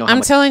people don't even know how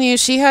much? I'm telling you,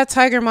 she had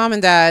tiger mom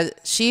and dad.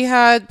 She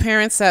had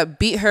parents that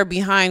beat her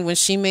behind when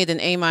she made an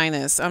A-.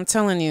 I'm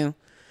telling you.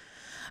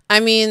 I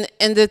mean,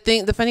 and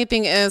the funny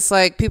thing is,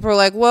 like, people are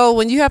like, well,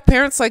 when you have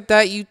parents like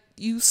that,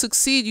 you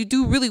succeed. You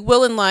do really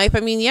well in life. I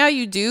mean, yeah,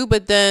 you do.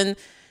 But then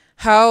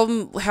how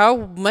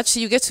much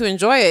do you get to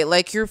enjoy it?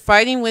 Like, you're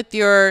fighting with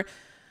your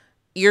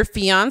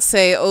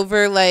fiance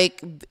over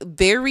like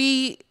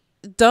very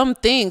dumb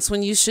things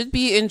when you should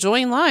be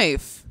enjoying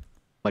life.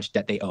 Much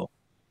debt they owe.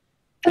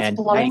 That's and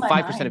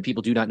 95% of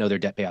people do not know their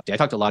debt payoff date. I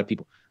talked to a lot of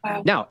people.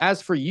 Wow. Now,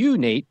 as for you,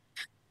 Nate,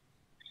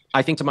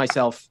 I think to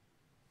myself,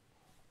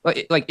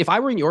 like if I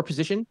were in your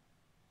position,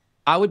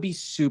 I would be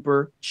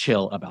super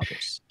chill about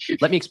this.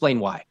 Let me explain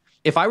why.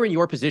 If I were in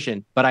your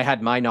position, but I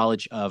had my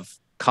knowledge of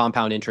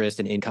compound interest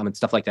and income and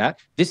stuff like that,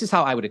 this is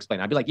how I would explain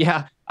it. I'd be like,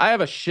 yeah, I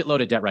have a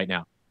shitload of debt right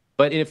now.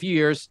 But in a few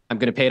years, I'm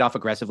going to pay it off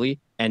aggressively,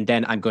 and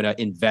then I'm going to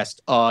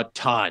invest a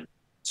ton.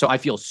 So I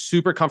feel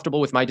super comfortable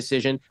with my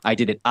decision. I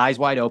did it eyes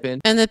wide open.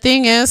 And the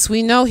thing is,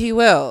 we know he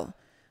will.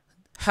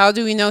 How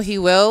do we know he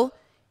will?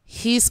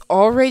 He's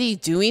already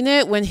doing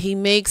it when he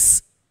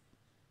makes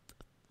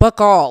buck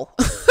all.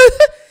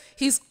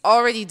 He's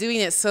already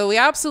doing it. So we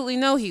absolutely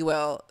know he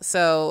will.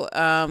 So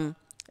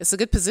it's a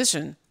good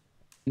position.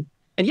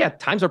 And yeah,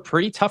 times are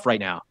pretty tough right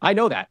now. I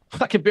know that.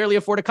 I can barely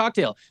afford a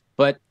cocktail.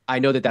 But I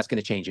know that that's going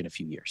to change in a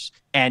few years.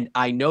 And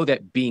I know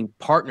that being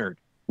partnered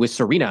with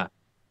Serena,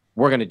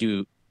 we're going to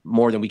do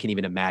more than we can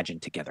even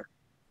imagine together.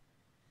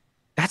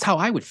 That's how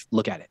I would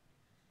look at it.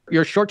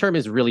 Your short term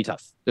is really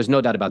tough. There's no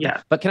doubt about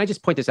that. But can I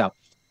just point this out?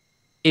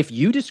 If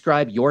you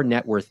describe your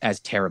net worth as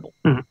terrible,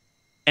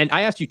 and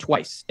I asked you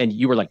twice, and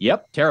you were like,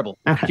 yep, terrible.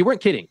 You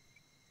weren't kidding.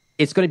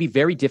 It's going to be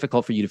very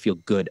difficult for you to feel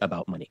good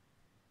about money.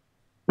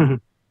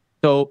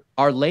 So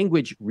our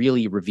language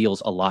really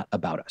reveals a lot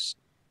about us.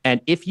 And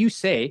if you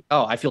say,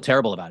 oh, I feel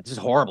terrible about it, this is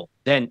horrible,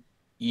 then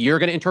you're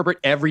going to interpret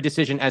every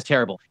decision as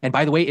terrible. And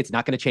by the way, it's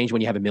not going to change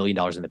when you have $1 million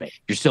in the bank.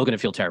 You're still going to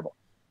feel terrible.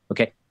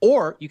 Okay.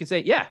 Or you can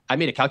say, yeah, I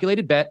made a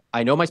calculated bet.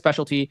 I know my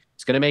specialty.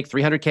 It's going to make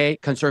 300K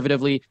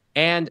conservatively.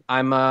 And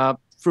I'm a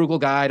frugal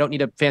guy. I don't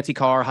need a fancy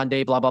car,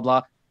 Hyundai, blah, blah,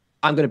 blah.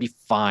 I'm going to be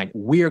fine.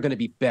 We're going to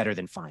be better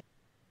than fine.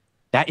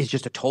 That is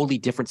just a totally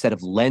different set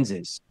of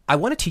lenses. I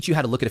want to teach you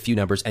how to look at a few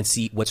numbers and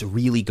see what's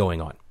really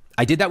going on.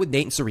 I did that with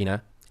Nate and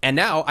Serena. And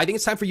now I think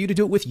it's time for you to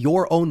do it with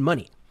your own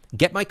money.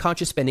 Get my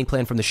conscious spending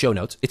plan from the show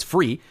notes. It's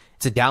free.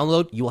 It's a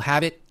download. You will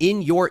have it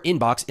in your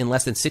inbox in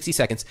less than 60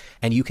 seconds,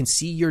 and you can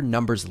see your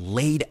numbers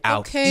laid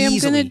out easily I'm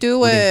gonna do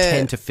within it.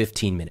 10 to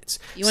 15 minutes.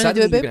 You want to do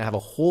it, Suddenly, babe? you're going to have a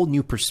whole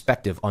new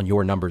perspective on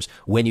your numbers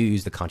when you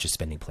use the conscious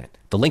spending plan.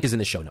 The link is in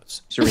the show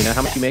notes. Serena,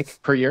 how much you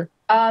make per year?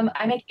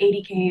 I make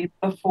 80K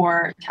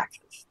before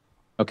taxes.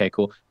 Okay,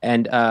 cool.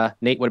 And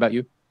Nate, what about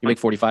you? You make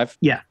 45?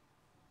 Yeah.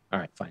 All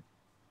right, fine.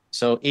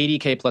 So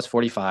 80K plus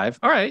 45.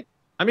 All right.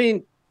 I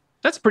mean,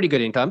 that's pretty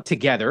good income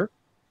together,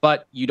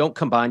 but you don't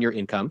combine your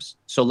incomes.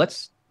 So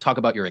let's talk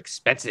about your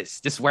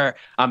expenses. This is where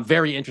I'm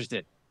very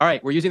interested. All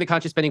right, we're using the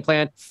conscious spending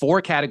plan, 4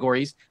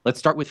 categories. Let's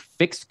start with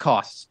fixed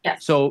costs.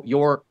 Yes. So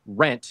your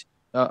rent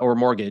or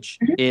mortgage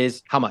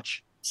is how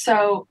much?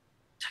 So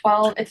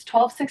it's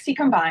 $1,260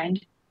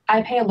 combined.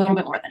 I pay a little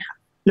bit more than half.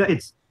 No,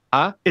 it's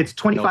Huh? it's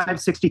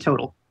 $2,560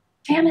 total.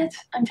 Damn it.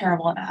 I'm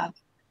terrible at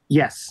math.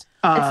 Yes.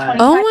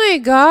 Oh my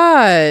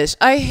gosh.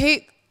 I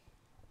hate.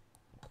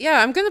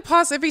 Yeah, I'm going to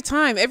pause every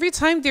time. Every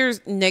time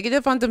there's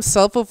negative on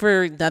themselves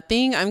over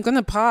nothing, I'm going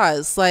to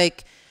pause.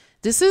 Like,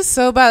 this is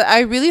so bad. I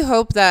really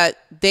hope that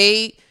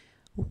they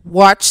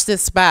watch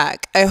this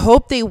back. I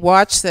hope they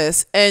watch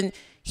this and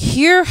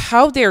hear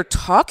how they're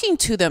talking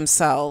to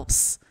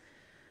themselves.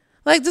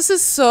 Like, this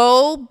is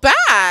so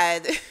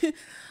bad.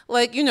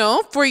 Like, you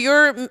know, for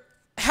your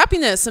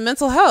happiness and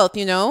mental health,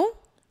 you know?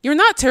 You're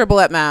not terrible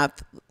at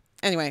math.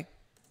 Anyway.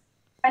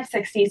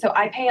 560, so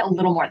I pay a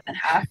little more than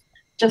half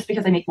just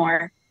because I make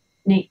more.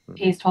 Nate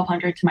pays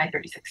 $1,200 to my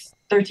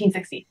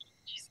 $1,360.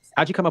 Jesus.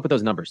 How'd you come up with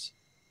those numbers?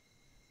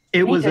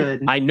 It was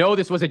I know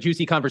this was a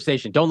juicy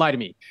conversation. Don't lie to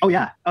me. Oh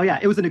yeah.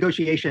 It was a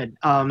negotiation.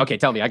 Okay,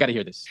 tell me. I got to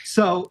hear this.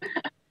 So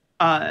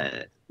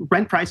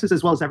rent prices,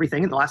 as well as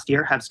everything in the last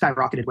year, have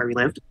skyrocketed where we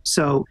lived.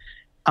 So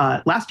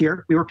last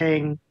year we were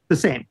paying the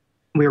same.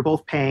 We were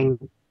both paying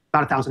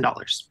about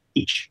 $1,000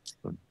 each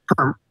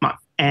per month.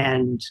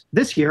 And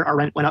this year, our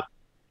rent went up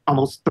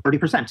almost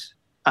 30%.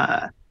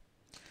 I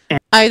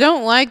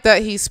don't like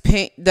that he's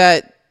paying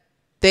that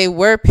they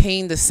were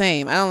paying the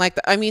same. I don't like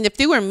that. I mean, if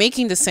they were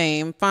making the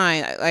same,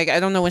 fine. Like, I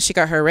don't know when she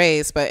got her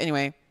raise, but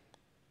anyway.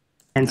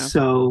 And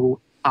so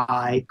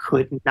I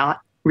could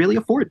not really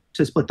afford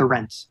to split the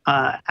rent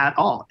at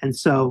all. And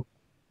so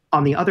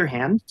on the other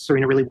hand,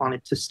 Serena really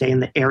wanted to stay in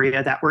the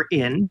area that we're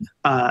in.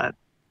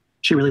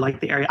 She really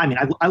liked the area. I mean,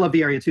 I love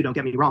the area too, don't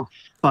get me wrong,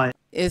 but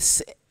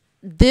It's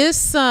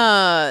this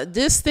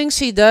thing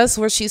she does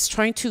where she's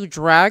trying to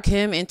drag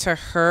him into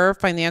her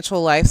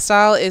financial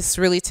lifestyle is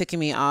really ticking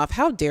me off.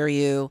 How dare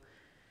you?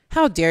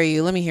 How dare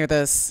you? Let me hear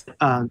this.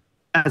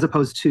 as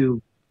opposed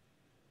to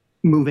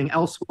moving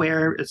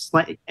elsewhere,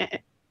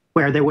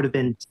 where there would have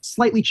been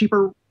slightly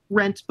cheaper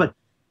rent, but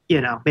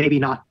maybe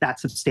not that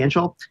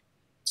substantial.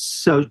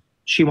 So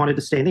she wanted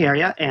to stay in the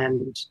area,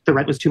 and the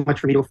rent was too much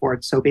for me to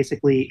afford. So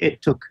basically,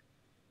 it took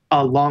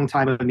a long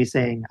time of me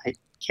saying, I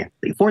can't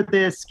really afford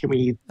this. Can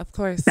we, of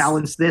course,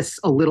 balance this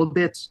a little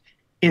bit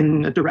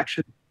in a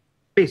direction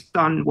based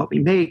on what we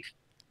make?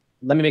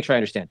 Let me make sure I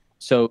understand.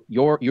 So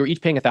you're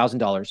each paying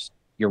 $1,000.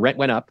 Your rent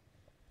went up.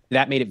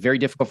 That made it very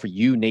difficult for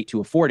you, Nate, to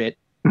afford it.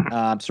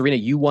 Serena,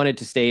 you wanted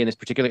to stay in this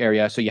particular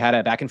area, so you had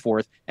a back and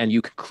forth, and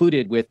you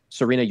concluded with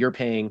Serena, you're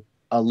paying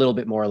a little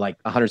bit more,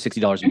 like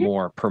 $160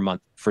 more per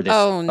month for this.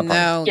 Oh apartment.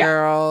 no,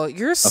 girl,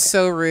 you're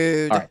so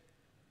rude. All right.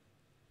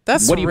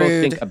 That's what do you rude.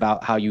 both think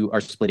about how you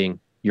are splitting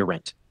your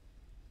rent?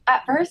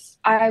 At first,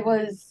 I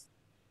was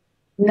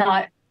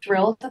not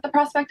thrilled at the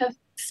prospect of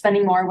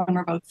spending more when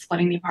we're both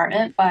splitting the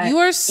apartment. But You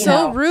are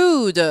so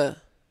rude.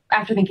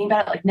 after thinking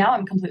about it, like now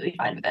I'm completely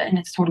fine with it, and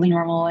it's totally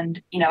normal,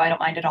 and I don't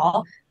mind at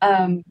all.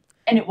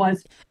 And it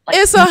was like,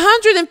 It's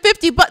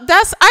 150, but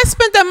I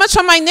spent that much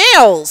on my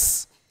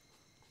nails.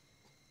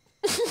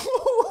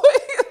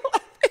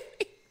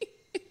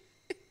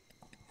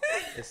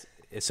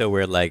 It's so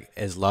weird. Like,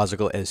 as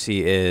logical as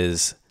she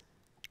is,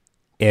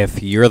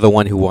 if you're the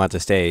one who wants to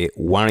stay,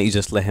 why don't you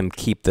just let him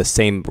keep the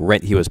same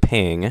rent he was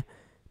paying,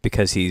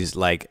 because he's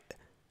like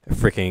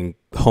freaking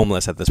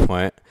homeless at this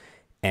point,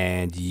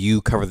 and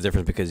you cover the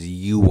difference because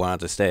you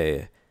want to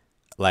stay.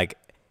 Like,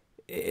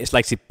 it's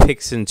like she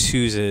picks and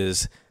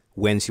chooses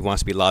when she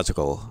wants to be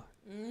logical.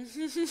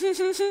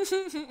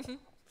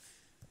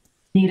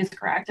 Need is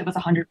correct. It was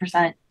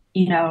 100%.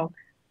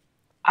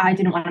 I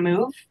didn't want to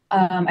move.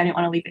 I didn't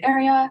want to leave the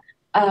area.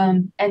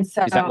 And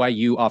so Is that why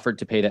you offered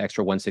to pay the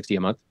extra $160 a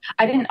month?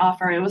 I didn't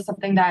offer. It was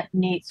something that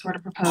Nate sort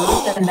of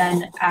proposed, and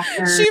then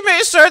after She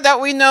made sure that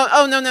we know.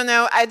 Oh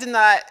no, I did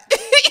not. Look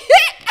at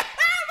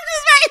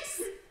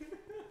his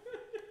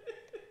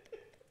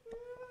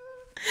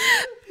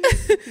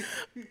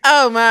face.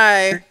 Oh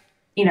my.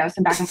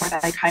 some back and forth,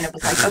 I kind of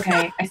was like,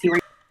 okay, I see where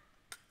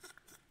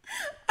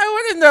I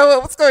want to know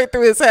what was going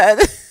through his head.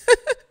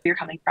 you're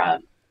coming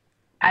from.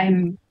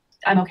 I'm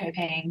okay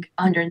paying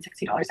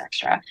 $160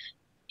 extra.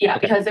 Yeah,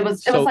 Okay. because it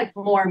was like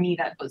more me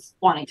that was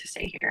wanting to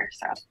stay here.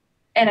 So,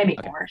 and I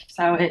make more.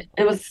 So it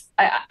was,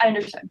 I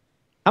understood.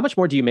 How much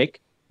more do you make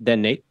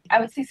than Nate? I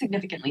would say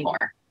significantly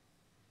more.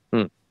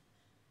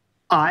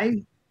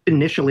 I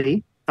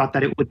initially thought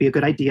that it would be a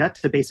good idea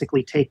to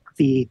basically take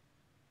the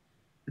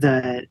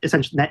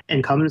essential net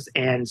incomes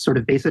and sort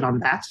of base it on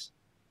that.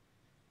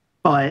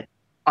 But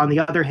on the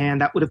other hand,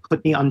 that would have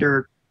put me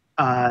under,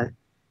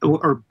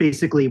 or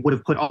basically would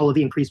have put all of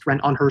the increased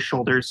rent on her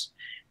shoulders.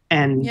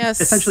 And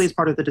essentially, as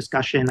part of the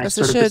discussion, I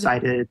sort of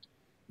decided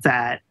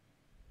that,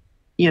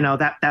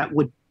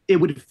 it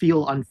would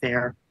feel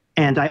unfair.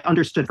 And I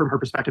understood from her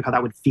perspective how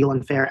that would feel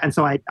unfair. And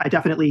so I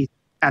definitely,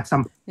 at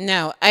some...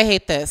 No, I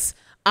hate this.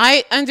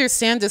 I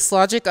understand this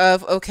logic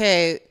of,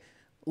 okay,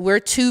 we're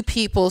two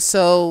people,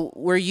 so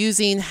we're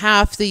using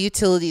half the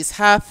utilities,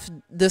 half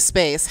the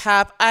space,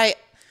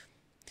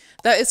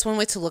 that is one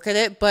way to look at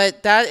it,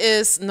 but that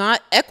is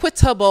not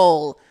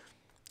equitable.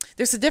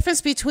 There's a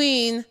difference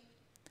between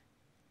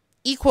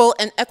equal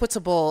and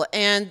equitable.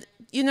 And,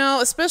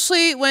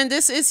 especially when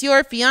this is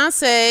your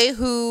fiance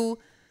who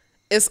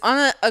is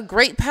on a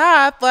great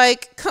path,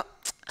 like...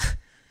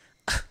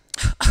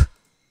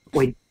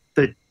 Wait,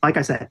 like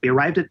I said, we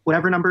arrived at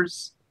whatever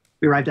numbers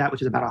we arrived at,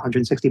 which is about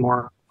 160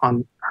 more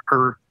on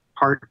her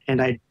part.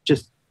 And I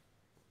just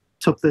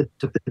took the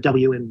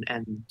W and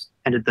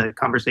ended the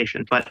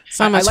conversation. But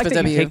so much I like for that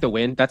W. you take the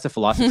win. That's a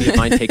philosophy of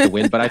mine, take the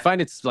win. But I find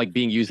it's like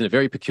being used in a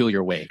very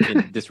peculiar way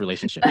in this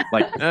relationship.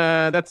 Like,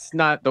 that's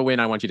not the win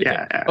I want you to take.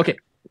 Yeah. Okay,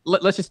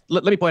 let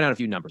me point out a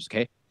few numbers,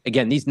 okay?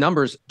 Again, these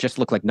numbers just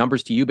look like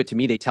numbers to you, but to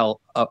me, they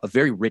tell a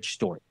very rich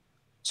story.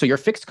 So your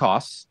fixed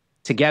costs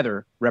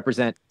together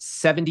represent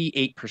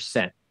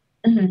 78%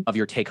 of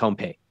your take-home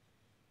pay.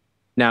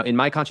 Now, in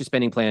my conscious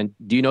spending plan,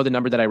 do you know the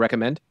number that I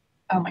recommend?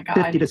 Oh my God.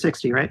 50 to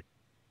 60, right?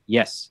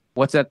 Yes.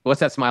 What's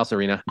that smile,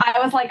 Serena? I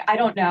was like, I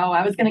don't know.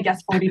 I was going to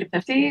guess 40 to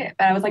 50,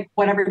 but I was like,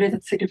 whatever it is,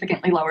 it's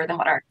significantly lower than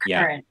what our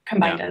current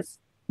combined is.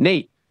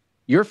 Nate,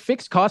 your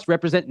fixed costs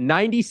represent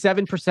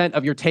 97%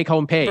 of your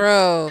take-home pay.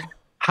 Bro.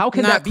 How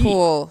can not that be?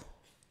 Cool.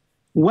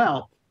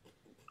 Well,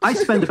 I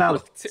spend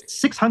about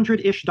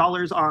 $600-ish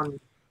on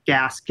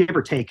gas, give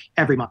or take,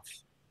 every month.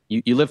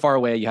 You live far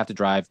away. You have to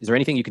drive. Is there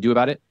anything you could do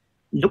about it?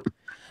 Nope.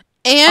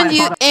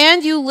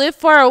 And you live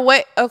far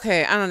away.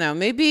 Okay, I don't know.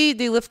 Maybe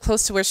they live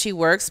close to where she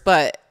works,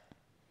 but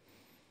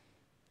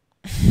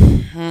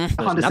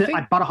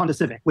I bought a Honda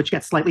Civic, which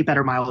gets slightly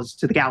better miles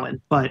to the gallon,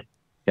 but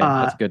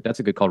that's good. That's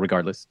a good call,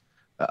 regardless.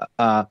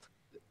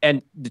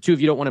 And the two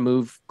of you don't want to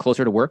move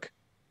closer to work?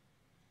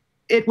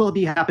 it will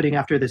be happening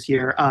after this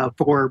year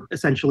for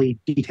essentially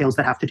details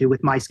that have to do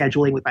with my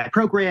scheduling, with my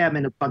program,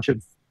 and a bunch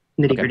of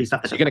nitty-gritty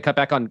stuff. So you're going to cut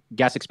back on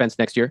gas expense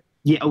next year?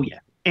 Yeah. Oh, yeah.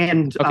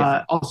 And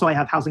also I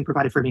have housing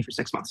provided for me for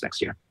 6 months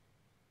next year.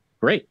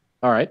 Great.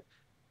 All right.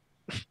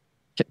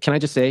 Can I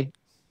just say,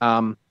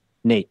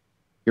 Nate,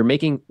 you're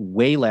making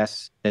way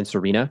less than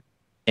Serena,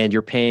 and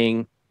you're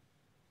paying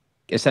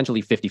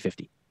essentially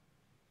 50-50.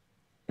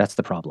 That's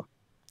the problem.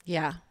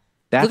 Yeah.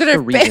 That's the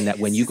reason that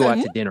when you go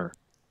out to dinner,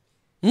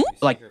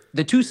 like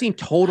the two seem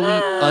totally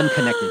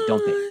unconnected,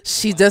 don't they?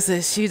 She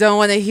doesn't. She don't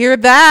want to hear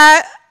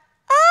that.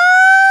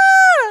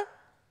 Ah!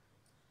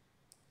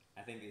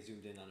 I think they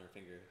zoomed in on her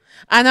finger.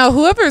 I know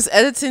whoever's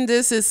editing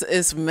this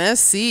is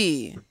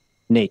messy.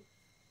 Nate,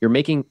 you're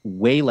making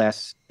way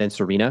less than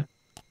Serena,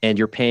 and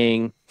you're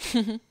paying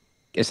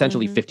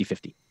essentially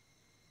 50-50.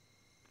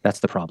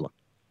 That's the problem.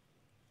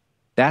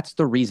 That's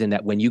the reason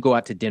that when you go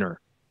out to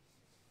dinner,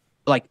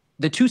 like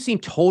the two seem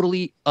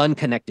totally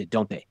unconnected,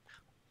 don't they?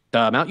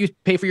 The amount you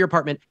pay for your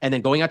apartment and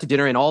then going out to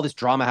dinner and all this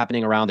drama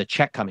happening around the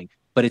check coming,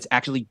 but it's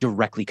actually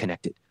directly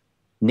connected.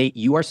 Nate,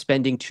 you are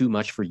spending too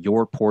much for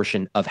your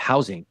portion of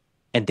housing,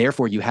 and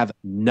therefore you have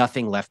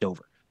nothing left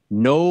over.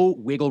 No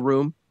wiggle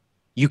room.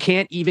 You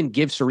can't even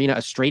give Serena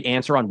a straight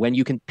answer on when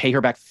you can pay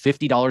her back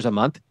 $50 a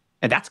month,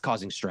 and that's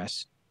causing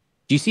stress.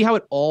 Do you see how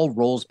it all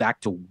rolls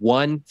back to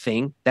one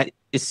thing that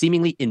is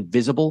seemingly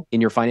invisible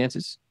in your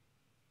finances?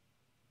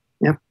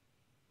 Yeah.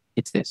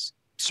 It's this.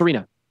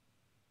 Serena,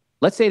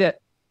 let's say that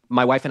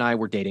my wife and I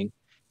were dating,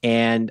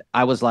 and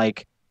I was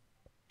like,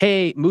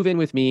 hey, move in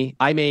with me.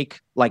 I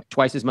make like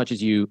twice as much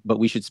as you, but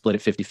we should split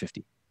it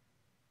 50-50.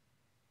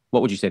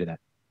 What would you say to that?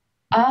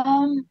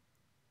 I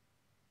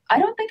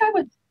don't think I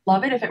would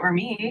love it if it were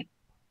me.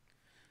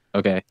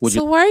 Okay.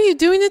 So why are you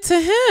doing it to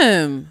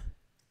him?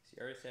 She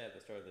already said at the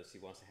start of this she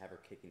wants to have her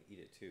cake and eat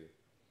it too.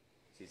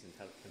 She's an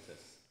entitled princess.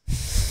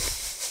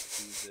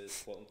 She's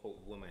a quote-unquote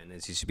woman,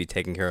 and she should be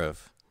taken care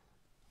of.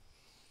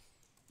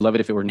 Love it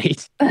if it were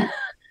Nate.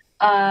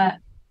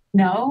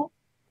 No.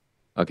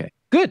 Okay,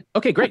 good.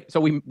 Okay, great. So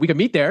we can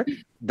meet there.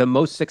 The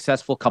most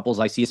successful couples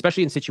I see,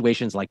 especially in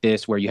situations like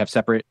this where you have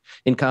separate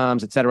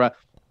incomes, etc.,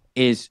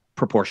 is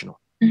proportional.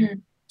 Mm-hmm.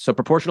 So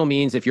proportional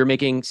means if you're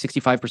making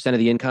 65% of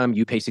the income,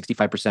 you pay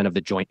 65% of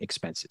the joint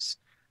expenses.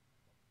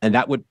 And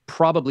that would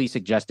probably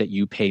suggest that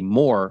you pay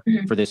more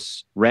for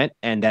this rent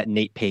and that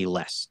Nate pay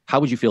less. How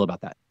would you feel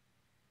about that?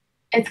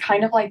 It's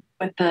kind of like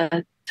with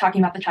the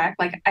talking about the check.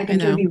 Like, I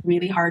think it would be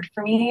really hard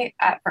for me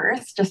at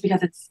first, just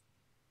because it's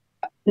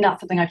not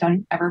something I've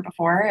done ever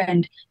before,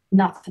 and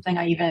not something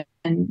I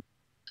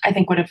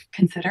think would have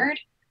considered.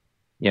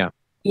 Yeah.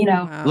 You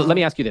know. Wow. Let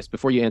me ask you this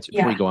before you answer,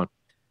 before you go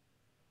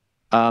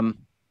on.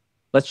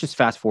 Let's just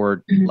fast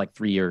forward like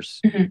 3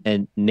 years,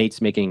 and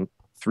Nate's making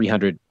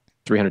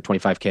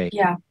 325K.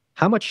 Yeah.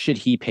 How much should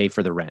he pay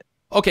for the rent?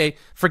 Okay,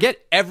 forget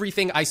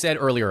everything I said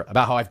earlier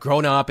about how I've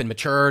grown up and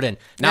matured, and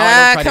now I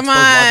don't try to expose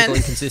logical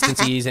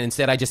inconsistencies, and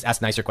instead I just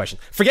ask nicer questions.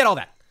 Forget all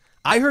that.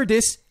 I heard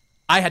this.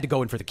 I had to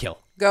go in for the kill.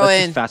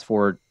 Let's just fast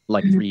forward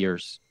like 3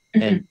 years,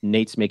 and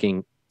Nate's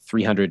making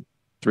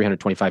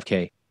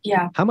 325K.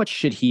 Yeah. How much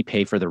should he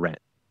pay for the rent?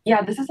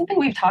 Yeah, this is something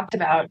we've talked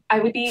about. I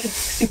would be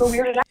super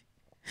weirded out.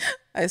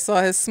 I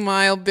saw his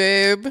smile,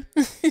 babe.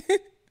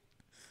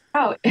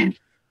 How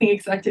he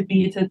expected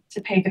me to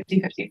pay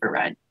 50-50 for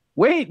rent.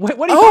 Wait, what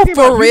are you talking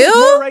about? For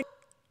real?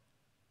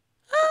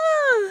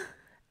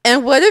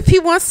 And what if he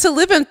wants to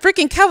live in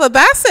freaking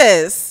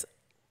Calabasas?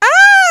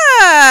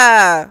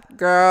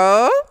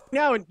 Girl.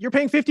 No, you're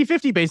paying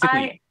 50-50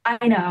 basically.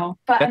 I know,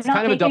 but that's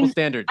kind of a double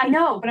standard. I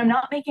know, but I'm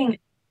not making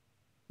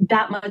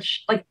that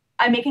much. Like,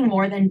 I'm making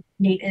more than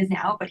Nate is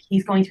now, but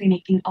he's going to be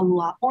making a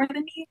lot more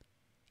than me.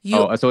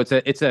 So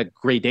it's a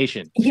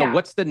gradation. Yeah. So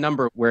what's the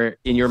number where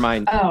in your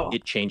mind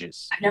it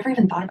changes? I've never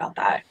even thought about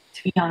that,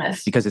 to be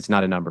honest. Because it's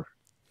not a number.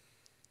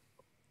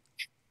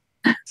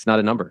 It's not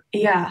a number.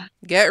 Yeah.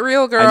 Get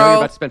real, girl. I know you're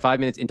about to spend 5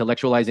 minutes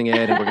intellectualizing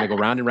it, and we're going to go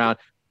round and round.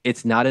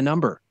 It's not a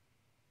number.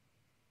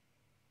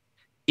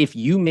 If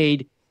you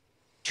made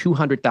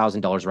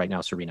 $200,000 right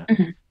now, Serena,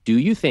 do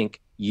you think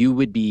you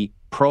would be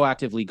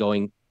proactively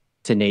going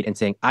to Nate and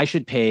saying, I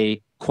should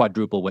pay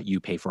quadruple what you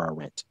pay for our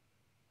rent?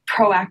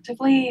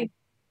 Proactively,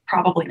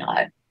 probably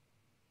not.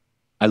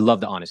 I love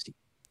the honesty.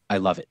 I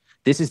love it.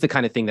 This is the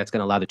kind of thing that's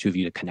going to allow the two of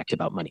you to connect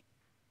about money.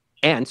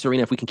 And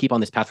Serena, if we can keep on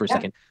this path for a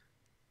second,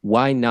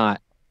 why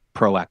not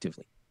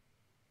proactively?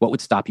 What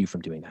would stop you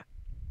from doing that?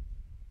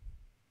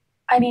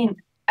 I mean,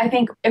 I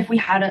think if we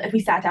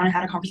sat down and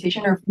had a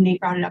conversation, or if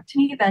Nate brought it up to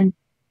me, then,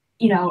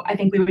 I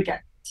think we would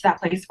get to that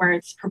place where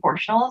it's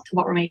proportional to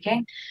what we're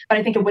making. But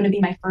I think it wouldn't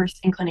be my first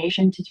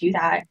inclination to do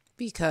that.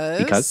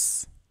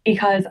 Because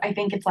I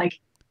think it's like,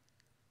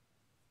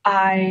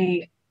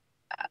 I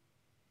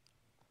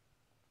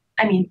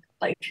I mean,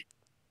 like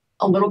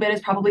a little bit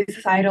is probably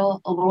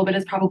societal, a little bit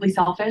is probably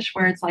selfish,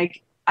 where it's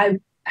like I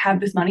have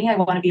this money, I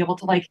want to be able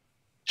to like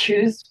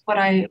choose what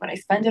I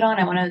spend it on.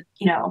 I want to,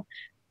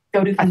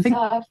 go do fun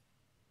stuff.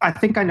 I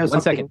think I know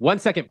something. 1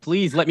 second,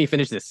 please let me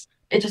finish this.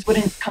 It just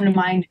wouldn't come to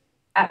mind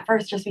at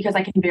first, just because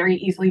I can very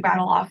easily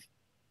rattle off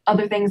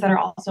other things that are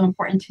also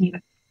important to me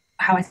with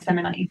how I spend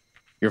my money.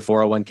 Your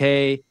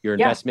 401k, your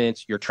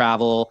investments, your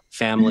travel,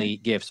 family,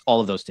 gifts, all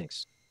of those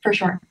things. For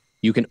sure.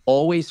 You can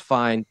always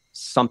find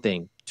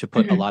something to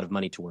put a lot of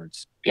money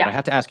towards. Yeah. But I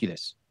have to ask you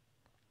this.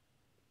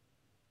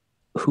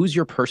 Who's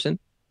your person?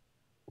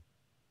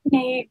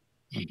 Nate.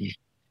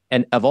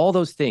 And of all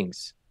those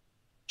things,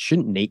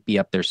 shouldn't Nate be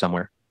up there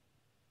somewhere?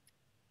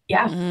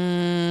 Yeah.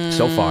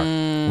 So far,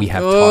 we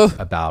have talked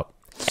about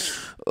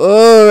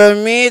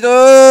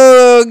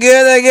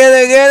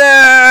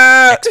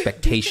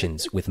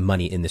expectations with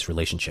money in this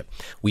relationship.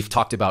 We've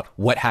talked about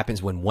what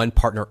happens when one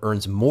partner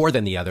earns more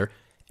than the other.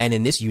 And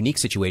in this unique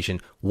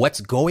situation, what's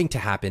going to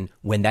happen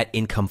when that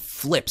income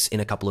flips in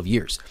a couple of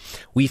years?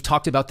 We've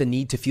talked about the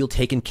need to feel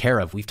taken care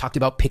of. We've talked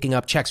about picking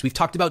up checks. We've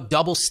talked about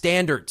double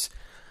standards.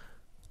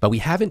 But we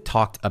haven't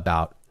talked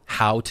about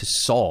how to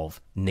solve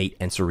Nate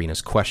and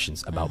Serena's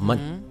questions about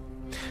money.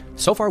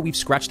 So far, we've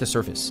scratched the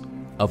surface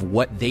of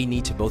what they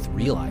need to both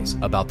realize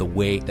about the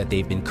way that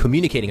they've been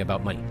communicating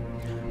about money.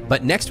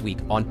 But next week,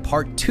 on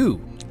part 2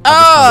 of this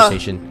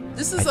conversation,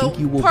 this is I think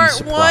you will be part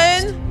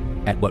surprised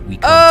 1 at what we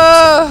come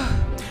to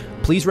expect.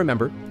 Please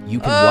remember, you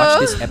can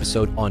watch this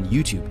episode on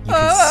YouTube. You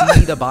can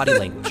see the body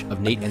language of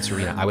Nate and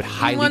Serena. I would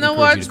highly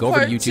encourage you to go over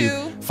to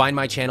YouTube, find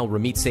my channel,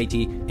 Ramit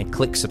Sethi, and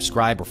click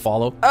subscribe or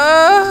follow.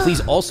 Please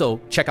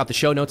also check out the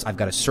show notes. I've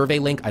got a survey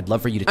link. I'd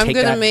love for you to take that.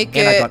 I'm going to make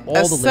it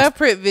a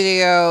separate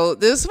video.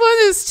 This one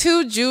is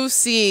too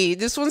juicy.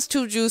 This one's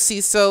too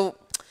juicy. So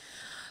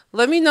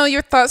let me know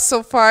your thoughts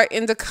so far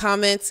in the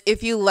comments.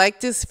 If you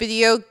like this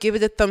video, give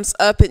it a thumbs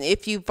up. And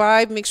if you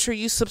vibe, make sure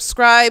you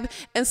subscribe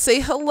and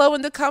say hello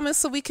in the comments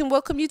so we can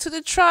welcome you to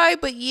the tribe.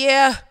 But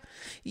yeah,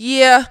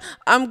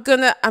 I'm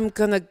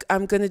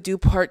gonna do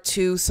part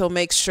 2. So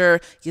make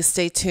sure you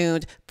stay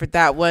tuned for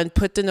that one.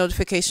 Put the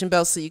notification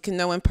bell so you can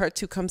know when part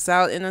 2 comes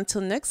out. And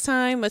until next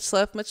time, much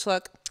love, much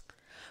luck.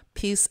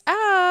 Peace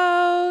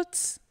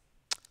out.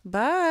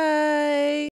 Bye.